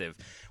pretty impressive.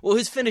 Well,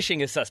 his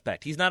finishing is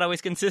suspect. He's not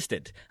always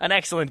consistent. An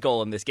excellent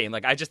goal in this game.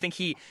 I just think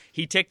he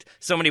ticked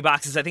so many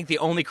boxes. I think the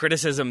only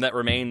criticism that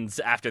remains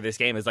after this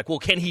game is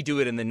can he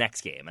do it in the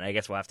next game? And I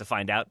guess we'll have to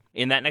find out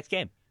in that next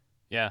game.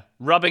 Yeah,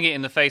 rubbing it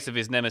in the face of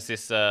his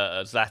nemesis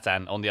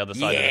Zlatan on the other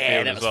side of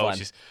the field as well,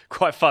 which is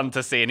quite fun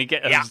to see. And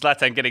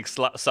Zlatan getting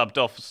subbed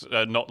off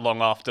not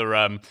long after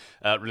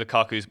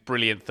Lukaku's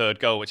brilliant third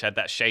goal, which had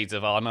that shades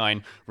of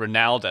R9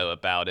 Ronaldo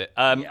about it.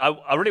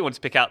 I really want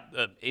to pick out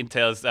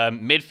Inter's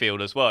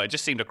midfield as well. It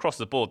just seemed across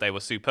the board they were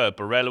superb.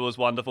 Barella was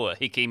wonderful.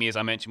 Hakimi, as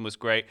I mentioned, was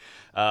great.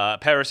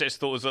 Perisic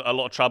thought was a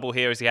lot of trouble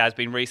here, as he has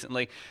been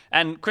recently.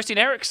 And Christian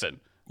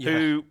Eriksen,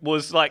 who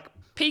was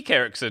peak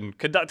Eriksen,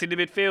 conducting the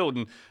midfield,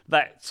 and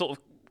that sort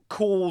of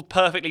cool,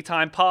 perfectly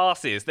timed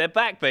passes. They're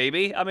back,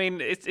 baby. I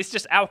mean, it's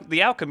just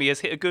the alchemy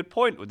has hit a good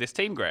point with this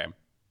team, Graham.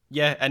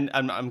 Yeah, and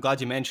I'm glad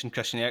you mentioned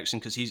Christian Eriksen,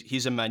 because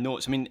he's in my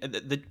notes. I mean,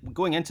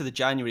 going into the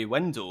January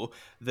window,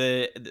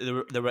 there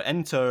were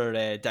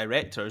Inter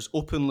directors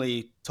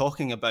openly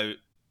talking about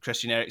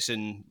Christian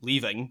Eriksen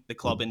leaving the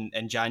club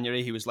in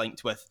January. He was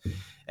linked with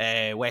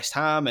West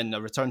Ham and a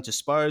return to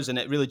Spurs, and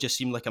it really just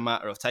seemed like a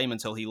matter of time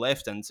until he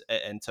left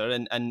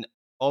Inter. And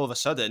all of a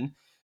sudden,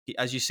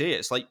 as you say,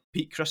 it's like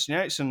peak Christian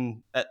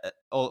Eriksen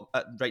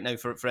right now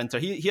for Inter.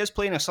 He is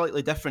playing a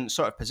slightly different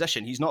sort of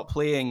position. He's not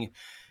playing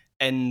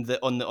on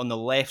the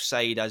left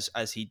side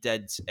as he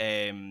did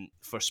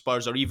for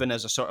Spurs, or even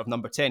as a sort of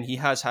number 10. He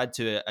has had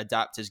to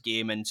adapt his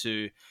game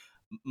into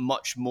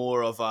much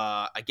more of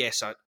a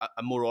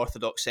more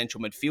orthodox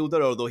central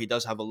midfielder, although he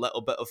does have a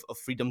little bit of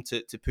freedom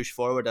to push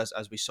forward,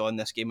 as we saw in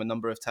this game a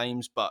number of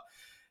times. But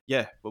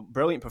yeah,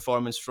 brilliant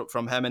performance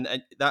from him,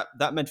 and that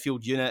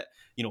midfield unit.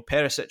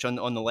 Perisic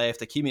on the left,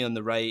 Hakimi on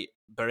the right,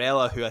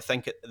 Barella, who I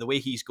think the way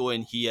he's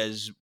going, he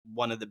is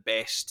one of the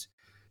best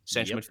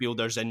central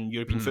midfielders in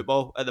European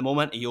football at the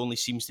moment. He only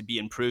seems to be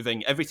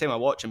improving. Every time I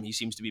watch him, he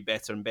seems to be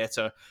better and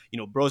better.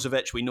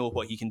 Brozovic, we know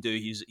what he can do.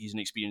 He's an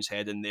experienced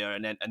head in there,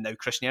 and now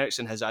Christian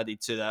Eriksen has added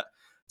to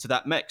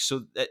that mix.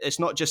 So it's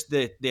not just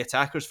the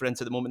attackers for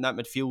Inter at the moment. That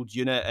midfield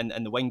unit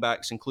and the wing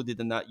backs included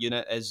in that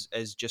unit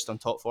is just on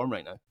top form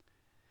right now.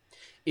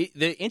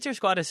 The Inter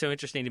squad is so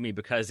interesting to me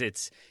because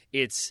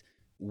it's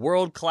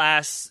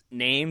world-class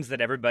names that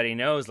everybody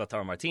knows,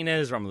 Lautaro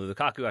Martinez, Romelu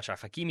Lukaku,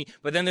 Achraf Hakimi,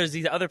 but then there's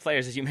these other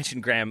players, as you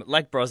mentioned, Graham,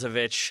 like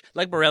Brozovic,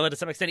 like Barella to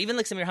some extent, even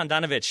like Samir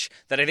Handanovic,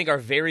 that I think are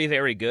very,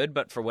 very good,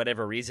 but for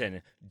whatever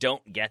reason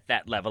don't get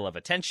that level of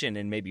attention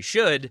and maybe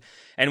should.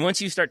 And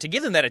once you start to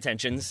give them that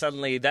attention,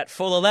 suddenly that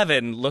full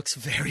 11 looks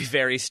very,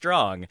 very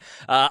strong.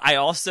 I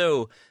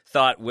also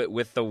thought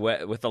with the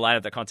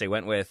lineup that Conte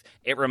went with,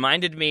 it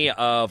reminded me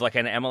of like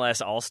an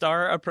MLS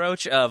All-Star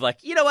approach of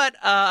like, you know what,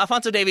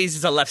 Alphonso Davies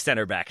is a left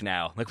center back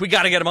now. Like, we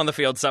got to get him on the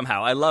field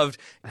somehow. I loved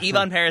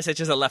Ivan Perisic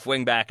as a left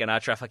wing back and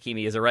Achraf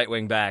Hakimi as a right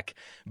wing back.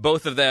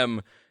 Both of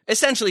them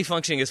essentially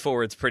functioning as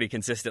forwards pretty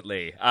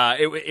consistently.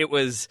 It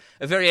was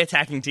a very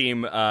attacking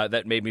team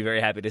that made me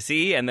very happy to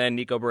see, and then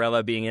Nico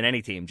Barella being in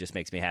any team just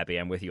makes me happy.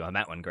 I'm with you on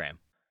that one, Graham.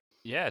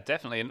 Yeah,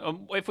 definitely.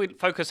 And if we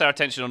focus our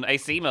attention on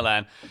AC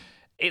Milan,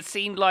 it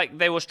seemed like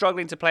they were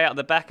struggling to play out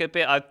the back a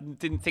bit. I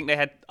didn't think they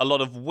had a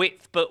lot of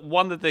width, but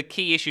one of the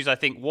key issues, I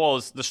think,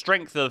 was the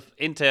strength of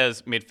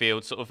Inter's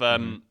midfield, sort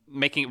of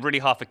making it really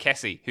hard for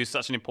Kessie, who's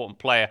such an important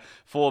player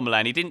for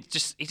Milan. He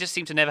just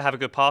seemed to never have a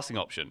good passing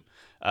option.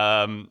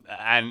 And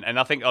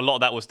I think a lot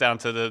of that was down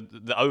to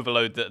the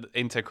overload that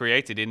Inter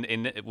created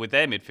in with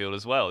their midfield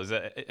as well. Is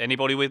there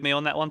anybody with me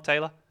on that one,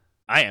 Taylor?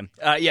 I am.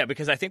 Yeah,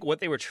 because I think what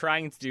they were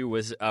trying to do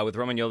was with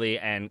Romagnoli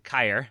and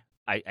Kjaer.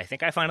 I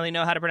think I finally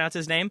know how to pronounce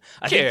his name.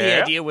 I think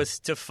the idea was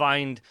to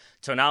find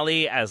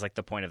Tonali as like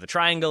the point of the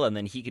triangle, and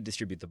then he could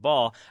distribute the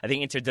ball. I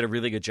think Inter did a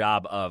really good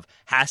job of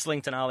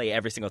hassling Tonali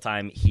every single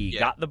time he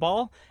got the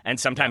ball, and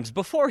sometimes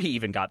before he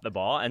even got the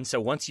ball. And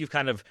so once you've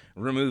kind of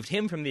removed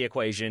him from the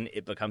equation,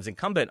 it becomes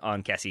incumbent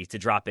on Kessie to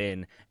drop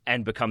in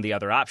and become the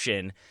other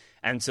option.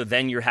 And so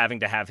then you're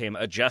having to have him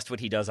adjust what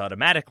he does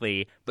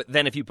automatically. But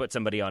then if you put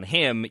somebody on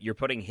him, you're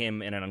putting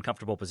him in an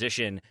uncomfortable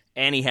position,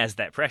 and he has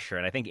that pressure.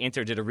 And I think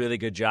Inter did a really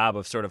good job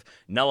of sort of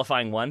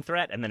nullifying one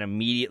threat and then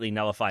immediately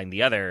nullifying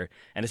the other,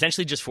 and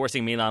essentially just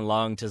forcing Milan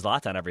long to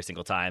Zlatan every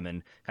single time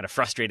and kind of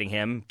frustrating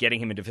him,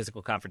 getting him into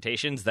physical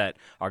confrontations that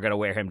are going to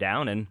wear him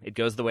down, and it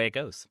goes the way it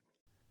goes.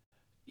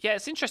 Yeah,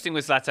 it's interesting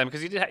with Zlatan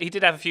because he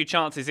did have a few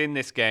chances in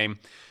this game,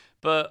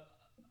 but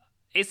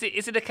Is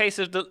it a case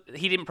of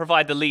he didn't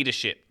provide the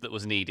leadership that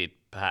was needed,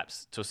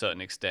 perhaps to a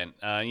certain extent?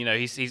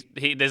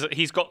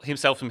 He's got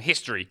himself some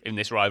history in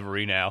this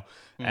rivalry now,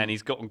 and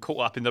he's gotten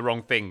caught up in the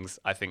wrong things,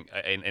 I think,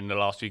 in the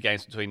last few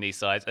games between these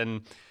sides,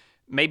 and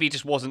maybe he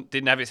just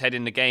didn't have his head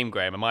in the game.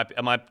 Graham,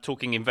 am I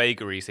talking in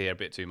vagaries here a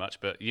bit too much?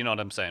 But you know what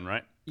I'm saying,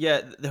 right?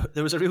 Yeah,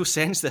 there was a real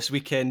sense this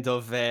weekend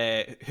of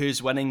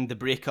who's winning the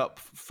breakup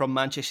from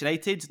Manchester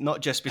United,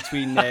 not just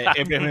between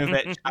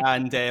Ibrahimovic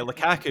and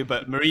Lukaku,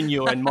 but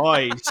Mourinho and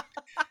Moyes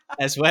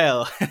as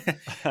well.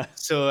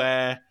 So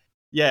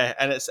yeah,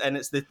 and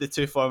it's the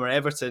two former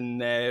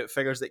Everton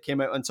figures that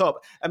came out on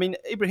top. I mean,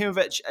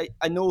 Ibrahimovic,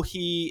 I know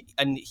he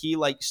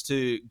likes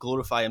to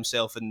glorify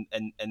himself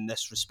in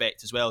this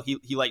respect as well.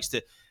 He likes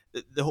to.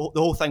 The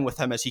whole thing with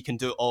him is he can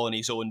do it all on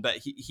his own, but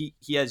he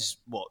is,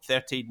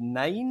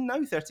 39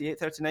 now, 38,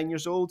 39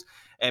 years old.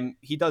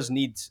 He does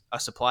need a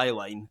supply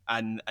line,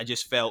 and I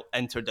just felt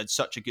Inter did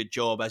such a good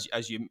job,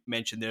 as you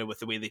mentioned there, with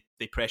the way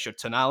they pressured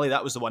Tonali.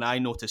 That was the one I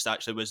noticed,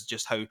 actually, was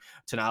just how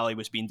Tonali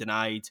was being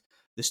denied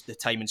the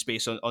time and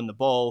space on the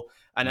ball,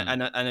 and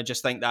I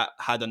just think that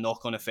had a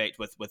knock-on effect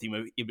with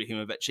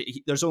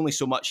Ibrahimovic. There's only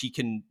so much he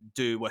can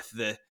do with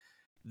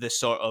the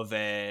sort of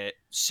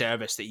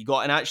service that he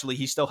got, and actually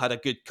he still had a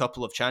good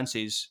couple of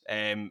chances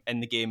in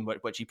the game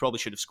which he probably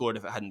should have scored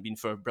if it hadn't been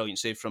for a brilliant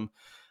save from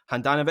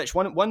Handanovic.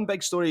 One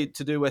big story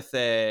to do with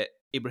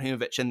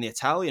Ibrahimovic in the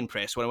Italian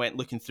press, when I went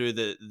looking through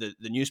the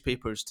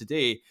newspapers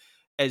today,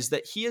 is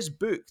that he is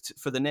booked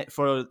for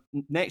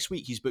next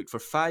week. He's booked for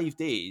 5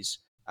 days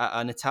at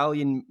an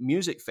Italian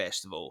music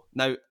festival.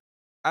 Now,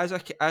 as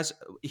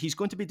he's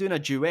going to be doing a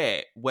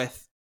duet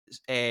with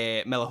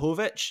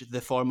Milivojevic,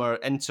 the former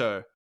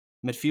Inter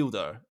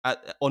midfielder,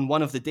 on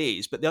one of the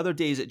days, but the other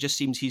days it just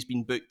seems he's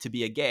been booked to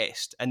be a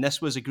guest, and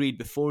this was agreed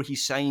before he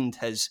signed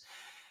his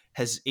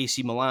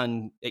AC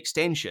Milan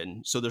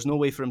extension, so there's no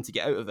way for him to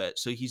get out of it.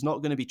 So he's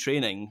not going to be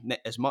training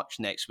as much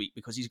next week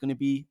because he's going to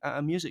be at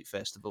a music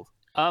festival.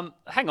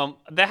 Hang on,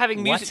 they're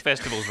having music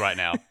festivals right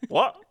now.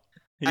 What?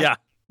 Yeah.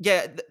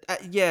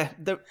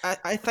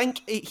 I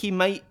think he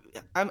might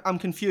I'm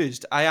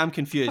confused. I am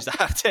confused.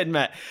 I have to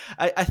admit.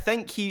 I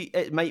think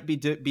it might be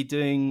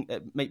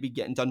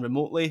getting done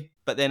remotely,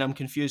 but then I'm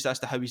confused as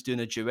to how he's doing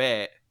a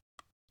duet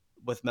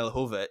with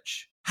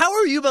Milivojevic. How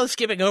are you both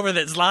skipping over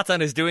that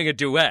Zlatan is doing a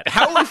duet?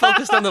 How are we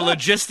focused on the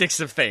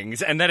logistics of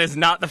things, and that is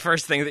not the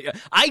first thing that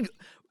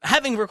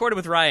having recorded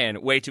with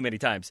Ryan way too many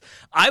times,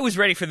 I was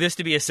ready for this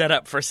to be a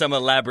setup for some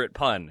elaborate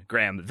pun,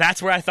 Graham.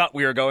 That's where I thought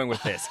we were going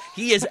with this.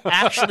 He is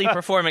actually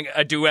performing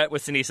a duet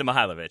with Sinisa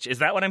Mihajlovic. Is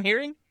that what I'm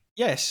hearing?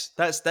 Yes,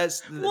 that's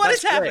what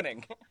is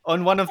happening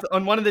on one of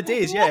the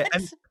days. Yeah,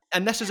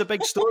 and this is a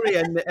big story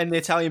in the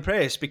Italian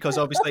press because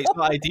obviously it's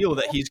not ideal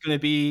that he's going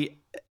to be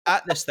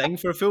at this thing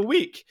for a full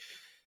week.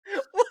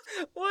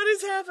 What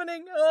is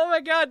happening? Oh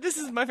my God, this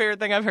is my favorite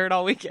thing I've heard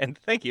all weekend.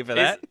 Thank you for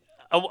that.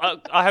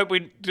 I hope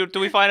do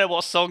we find out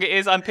what song it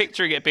is? I'm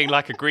picturing it being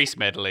like a Grease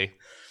medley.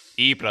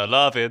 Ibra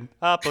loving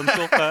happens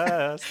so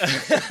fast.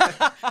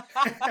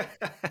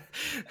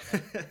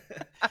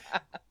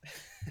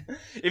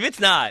 If it's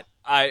not,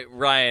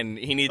 Ryan,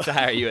 he needs to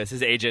hire you as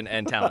his agent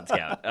and talent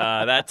scout.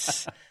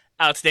 That's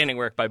outstanding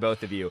work by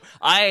both of you.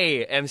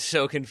 I am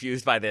so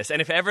confused by this.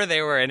 And if ever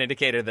there were an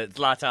indicator that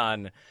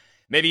Zlatan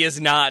maybe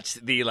is not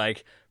the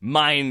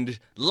mind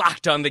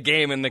locked on the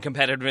game and the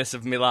competitiveness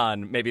of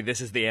Milan, maybe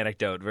this is the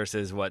anecdote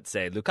versus what,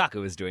 say,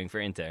 Lukaku is doing for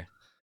Inter.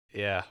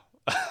 Yeah.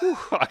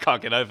 I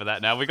can't get over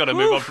that now. We've got to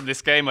move on from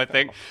this game, I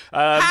think.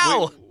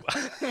 How?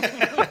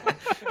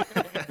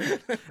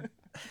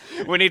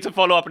 We need to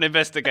follow up and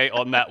investigate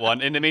on that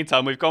one. In the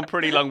meantime, we've gone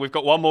pretty long. We've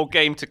got one more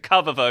game to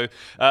cover, though.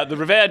 The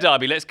Revere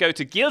Derby. Let's go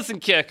to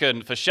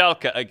Gelsenkirchen for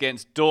Schalke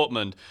against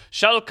Dortmund.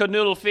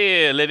 Schalke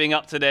 04 living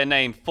up to their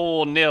name.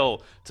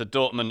 4-0 to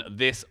Dortmund.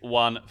 This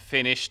one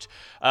finished.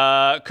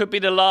 Could be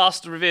the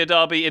last Revere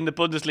Derby in the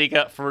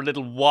Bundesliga for a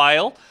little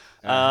while.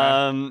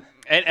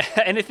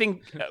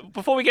 Anything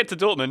before we get to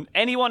Dortmund?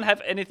 Anyone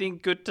have anything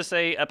good to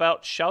say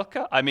about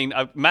Schalke? I mean,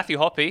 Matthew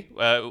Hoppe.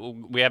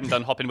 We haven't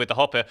done hopping with the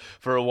Hopper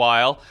for a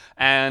while,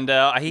 and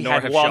he Nor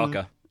had have one.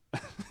 Schalke.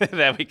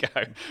 There we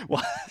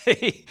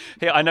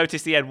go. I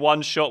noticed he had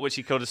one shot which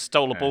he could have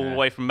stole a ball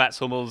away from Mats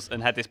Hummels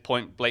and had this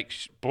point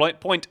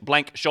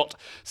blank shot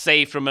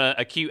saved from an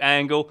acute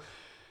angle.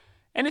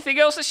 Anything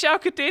else that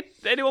Schalke did?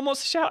 Anyone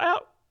wants to shout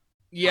out?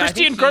 Yeah,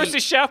 Christian Gross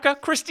is Schalke.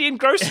 Christian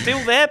Gross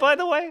still there, by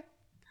the way.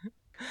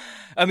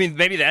 I mean,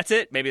 maybe that's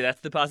it. Maybe that's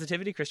the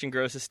positivity. Christian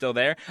Gross is still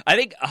there. I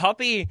think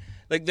Hoppe,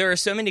 there are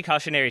so many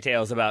cautionary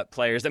tales about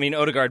players. I mean,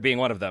 Odegaard being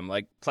one of them.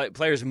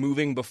 Players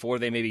moving before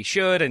they maybe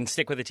should and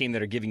stick with a team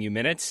that are giving you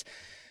minutes.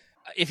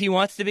 If he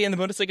wants to be in the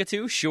Bundesliga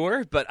too,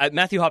 sure. But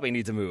Matthew Hoppe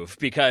needs a move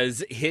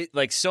because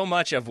so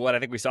much of what I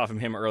think we saw from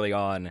him early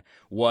on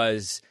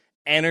was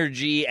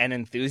energy and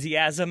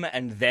enthusiasm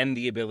and then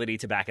the ability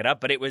to back it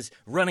up, but it was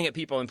running at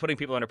people and putting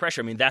people under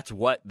pressure. I mean, that's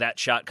what that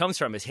shot comes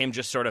from, is him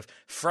just sort of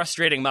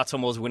frustrating Mats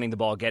Hummels winning the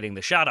ball, getting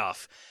the shot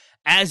off.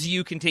 As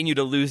you continue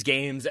to lose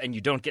games and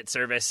you don't get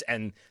service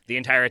and the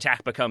entire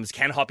attack becomes,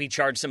 can Hoppe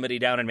charge somebody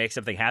down and make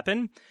something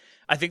happen?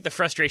 I think the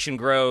frustration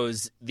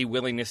grows, the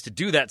willingness to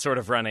do that sort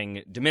of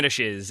running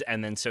diminishes,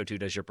 and then so too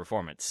does your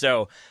performance.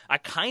 So I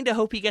kind of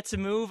hope he gets a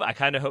move. I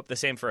kind of hope the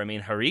same for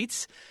Amin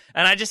Harit.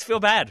 And I just feel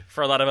bad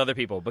for a lot of other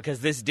people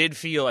because this did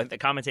feel like the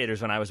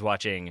commentators when I was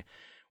watching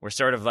were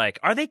sort of like,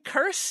 are they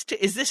cursed?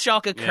 Is this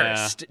Schalke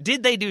cursed? Yeah.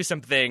 Did they do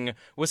something?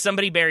 Was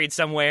somebody buried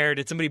somewhere?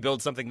 Did somebody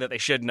build something that they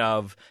shouldn't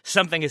have?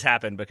 Something has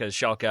happened because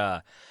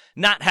Schalke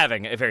not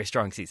having a very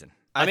strong season.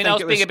 I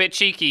was being a bit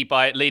cheeky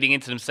by leading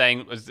into them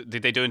saying,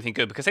 did they do anything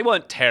good? Because they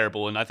weren't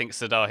terrible, and I think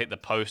Sadar hit the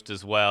post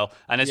as well.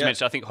 And as you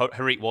mentioned, I think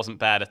Harit wasn't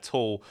bad at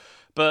all.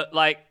 But,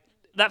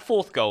 that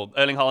fourth goal,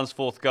 Erling Haaland's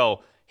fourth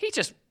goal, he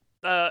just...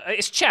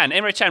 it's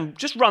Emre Can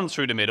just runs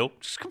through the middle,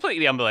 just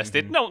completely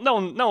unmolested.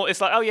 Mm-hmm. No, it's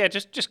like, oh yeah,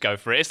 just go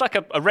for it. It's like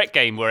a rec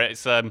game where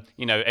it's,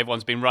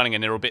 everyone's been running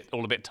and they're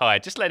all a bit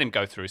tired. Just let him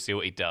go through, see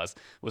what he does,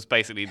 was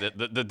basically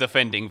the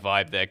defending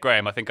vibe there.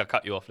 Graham, I think I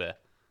cut you off there.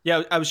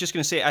 Yeah, I was just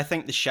going to say, I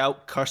think the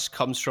Schalke curse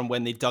comes from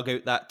when they dug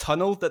out that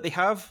tunnel that they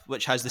have,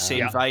 which has the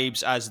same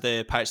vibes as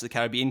the Pirates of the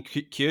Caribbean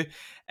queue.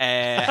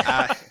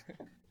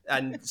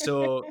 And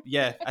so,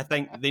 yeah, I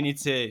think they need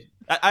to...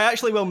 I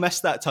actually will miss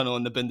that tunnel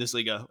in the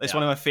Bundesliga. It's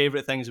one of my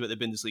favourite things about the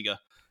Bundesliga,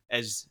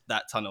 is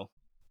that tunnel.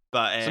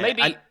 But so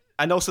maybe...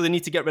 And also they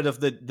need to get rid of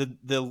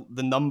the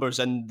numbers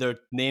in their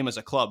name as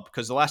a club,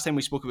 because the last time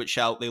we spoke about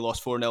Schalke, they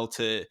lost 4-0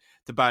 to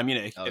Bayern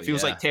Munich. It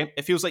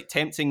feels like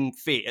tempting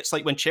fate. It's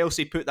like when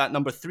Chelsea put that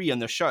number 3 on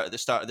their shirt at the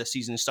start of the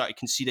season and started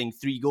conceding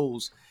 3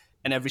 goals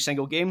in every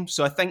single game.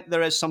 So I think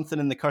there is something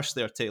in the curse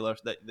there, Taylor,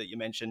 that you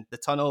mentioned, the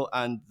tunnel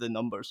and the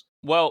numbers.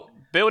 Well,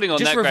 building on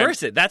just that... Just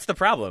reverse it. That's the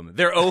problem.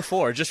 They're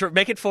 0-4. Just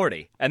make it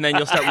 40, and then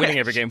you'll start winning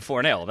every game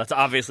 4-0. That's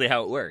obviously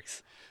how it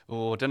works.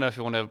 Oh, I don't know if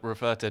you want to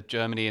refer to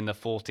Germany in the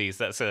 40s.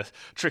 That's a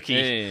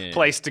tricky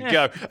place to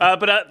go.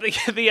 But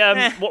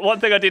one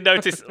thing I did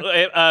notice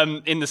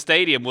in the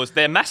stadium was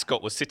their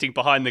mascot was sitting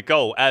behind the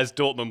goal as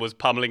Dortmund was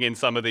pummeling in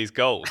some of these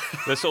goals.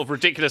 The sort of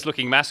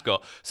ridiculous-looking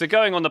mascot. So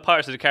going on the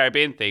Pirates of the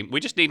Caribbean theme,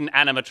 we just need an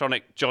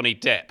animatronic Johnny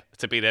Depp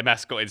to be their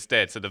mascot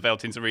instead, so the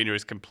Veltins Arena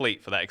is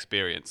complete for that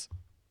experience.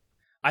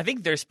 I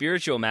think their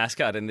spiritual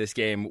mascot in this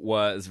game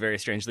was very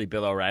strangely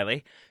Bill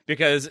O'Reilly,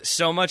 because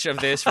so much of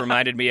this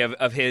reminded me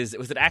of his,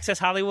 was it Access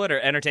Hollywood or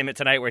Entertainment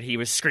Tonight, where he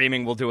was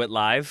screaming, "We'll do it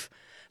live."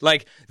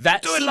 Like,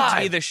 that seemed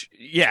to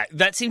be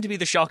that seemed to be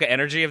the Schalke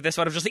energy of this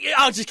one, of just like,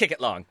 I'll just kick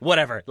it long,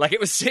 whatever. Like, it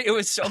was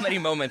so many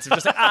moments of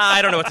just like,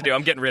 I don't know what to do,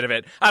 I'm getting rid of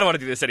it, I don't want to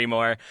do this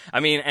anymore. I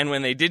mean, and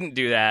when they didn't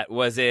do that,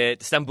 was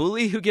it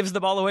Stambouli who gives the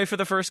ball away for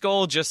the first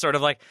goal? Just sort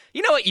of like,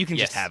 you know what, you can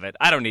just have it,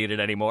 I don't need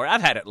it anymore,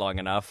 I've had it long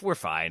enough, we're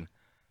fine.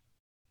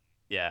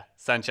 Yeah,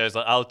 Sancho's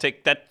like, I'll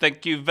take that,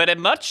 thank you very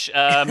much.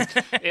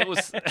 It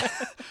was,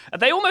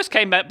 they almost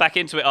came back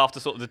into it after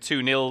sort of the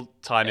 2-0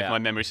 time, if my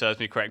memory serves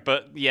me correct.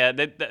 But yeah,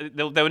 they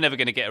were never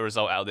going to get a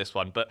result out of this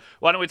one. But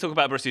why don't we talk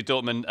about Borussia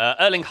Dortmund?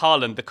 Erling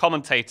Haaland, the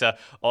commentator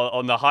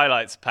on the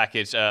highlights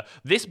package,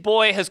 this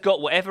boy has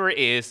got whatever it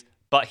is,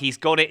 but he's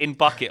got it in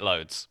bucket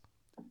loads.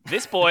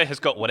 This boy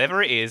has got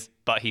whatever it is,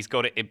 but he's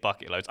got it in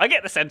bucket loads. I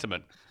get the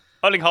sentiment.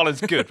 Erling Haaland's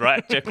good,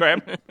 right, Jeff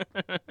Graham?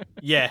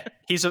 Yeah,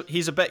 he's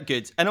a bit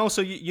good. And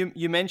also,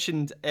 you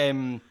mentioned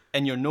in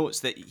your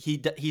notes that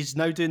he's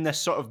now doing this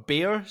sort of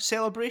bear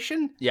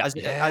celebration. Yeah,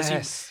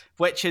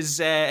 which is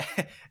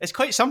it's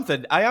quite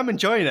something. I am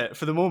enjoying it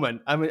for the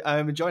moment.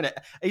 I'm enjoying it.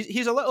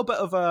 He's a little bit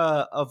of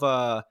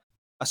a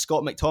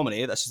Scott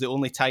McTominay. This is the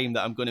only time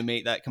that I'm going to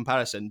make that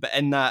comparison. But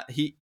in that,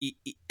 he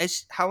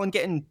is Haaland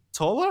getting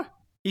taller?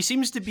 He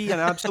seems to be an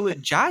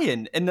absolute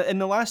giant. In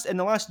the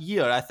last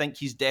year, I think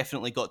he's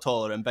definitely got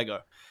taller and bigger.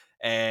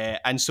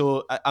 And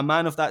so a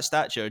man of that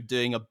stature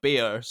doing a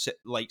bear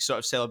like sort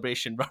of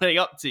celebration running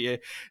up to you,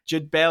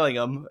 Jude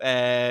Bellingham.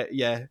 I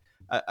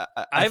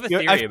have a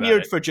theory about it. I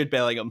feared for Jude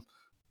Bellingham.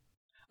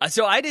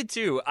 So I did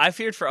too. I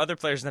feared for other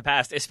players in the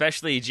past,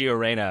 especially Gio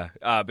Reyna,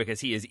 because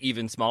he is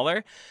even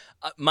smaller.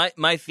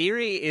 My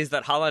theory is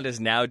that Haaland is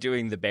now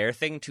doing the bear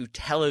thing to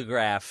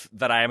telegraph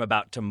that I am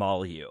about to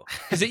maul you.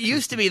 Because it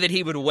used to be that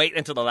he would wait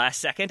until the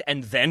last second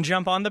and then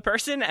jump on the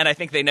person, and I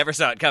think they never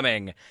saw it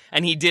coming.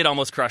 And he did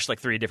almost crush like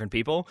 3 different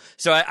people.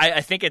 So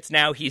I think it's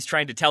now he's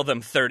trying to tell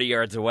them 30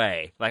 yards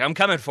away, like, I'm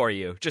coming for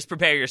you. Just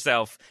prepare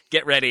yourself,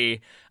 get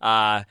ready,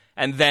 and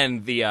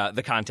then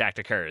the contact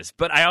occurs.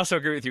 But I also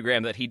agree with you,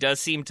 Graham, that he does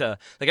seem to,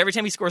 like, every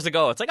time he scores a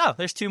goal, it's like, oh,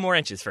 there's 2 more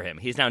inches for him.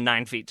 He's now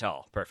 9 feet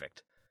tall.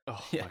 Perfect. Oh,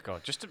 my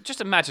God.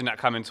 Just imagine that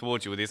coming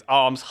towards you with his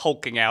arms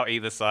hulking out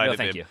either side of him.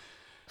 Thank you.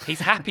 He's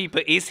happy,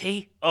 but is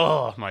he?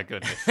 Oh, my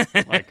goodness.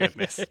 My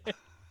goodness.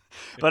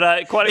 But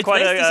it's nice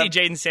to see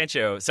Jadon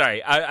Sancho.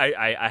 Sorry,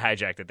 I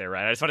hijacked it there,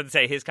 Ryan. I just wanted to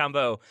say his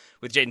combo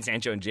with Jadon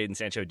Sancho and Jadon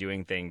Sancho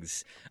doing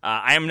things.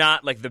 I am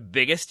not like the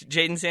biggest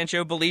Jadon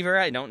Sancho believer.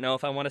 I don't know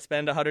if I want to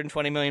spend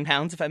 120 million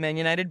pounds if I'm Man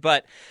United,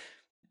 but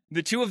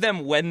the two of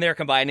them, when they're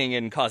combining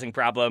and causing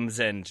problems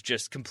and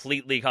just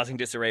completely causing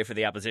disarray for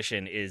the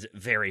opposition, is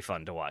very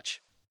fun to watch.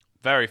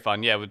 Very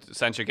fun, yeah, with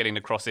Sancho getting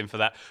the cross in for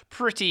that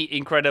pretty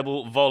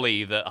incredible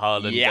volley that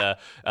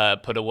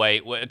Haaland put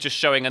away, just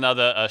showing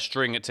another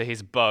string to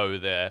his bow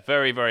there.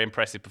 Very, very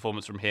impressive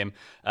performance from him,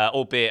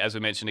 albeit, as we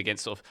mentioned,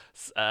 against sort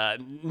of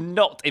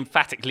not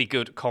emphatically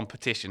good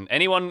competition.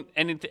 Anyone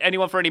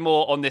for any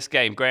more on this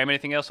game? Graham,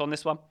 anything else on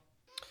this one?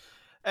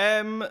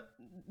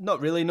 Not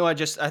really. No, I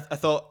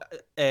thought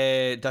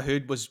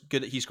Dahoud was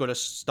good. He scored a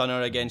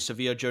stunner against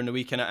Sevilla during the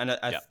week, and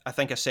I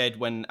think I said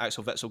when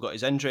Axel Witsel got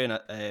his injury,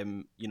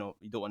 and you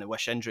don't want to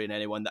wish injury in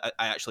anyone, that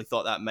I actually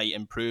thought that might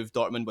improve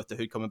Dortmund with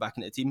Dahoud coming back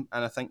into the team,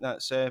 and I think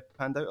that's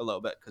panned out a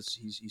little bit because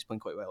he's playing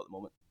quite well at the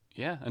moment.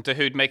 Yeah, and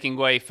Dahoud making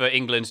way for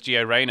England's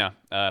Gio Reyna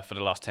for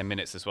the last 10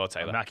 minutes as well,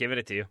 Taylor. I'm not giving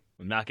it to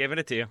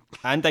you.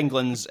 And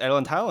England's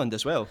Erling Haaland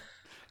as well.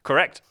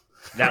 Correct.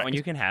 That one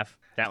you can have.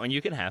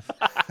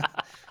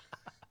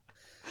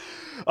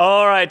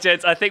 All right,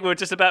 gents, I think we're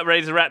just about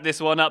ready to wrap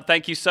this one up.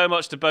 Thank you so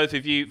much to both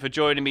of you for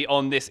joining me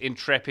on this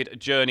intrepid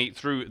journey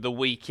through the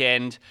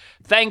weekend.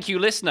 Thank you,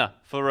 listener,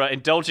 for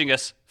indulging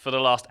us for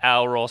the last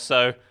hour or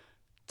so.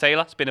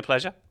 Taylor, it's been a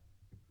pleasure.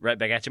 Right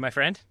back at you, my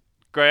friend.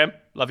 Graham,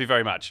 love you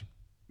very much.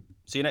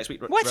 See you next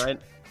week, what? Ryan.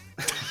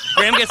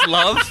 Graham gets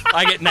love.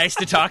 I get nice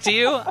to talk to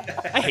you.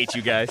 I hate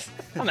you guys.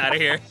 I'm out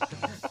of here.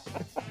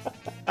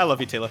 I love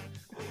you, Taylor.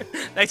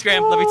 Thanks,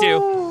 Graham. Love you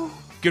too.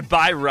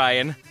 Goodbye,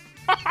 Ryan.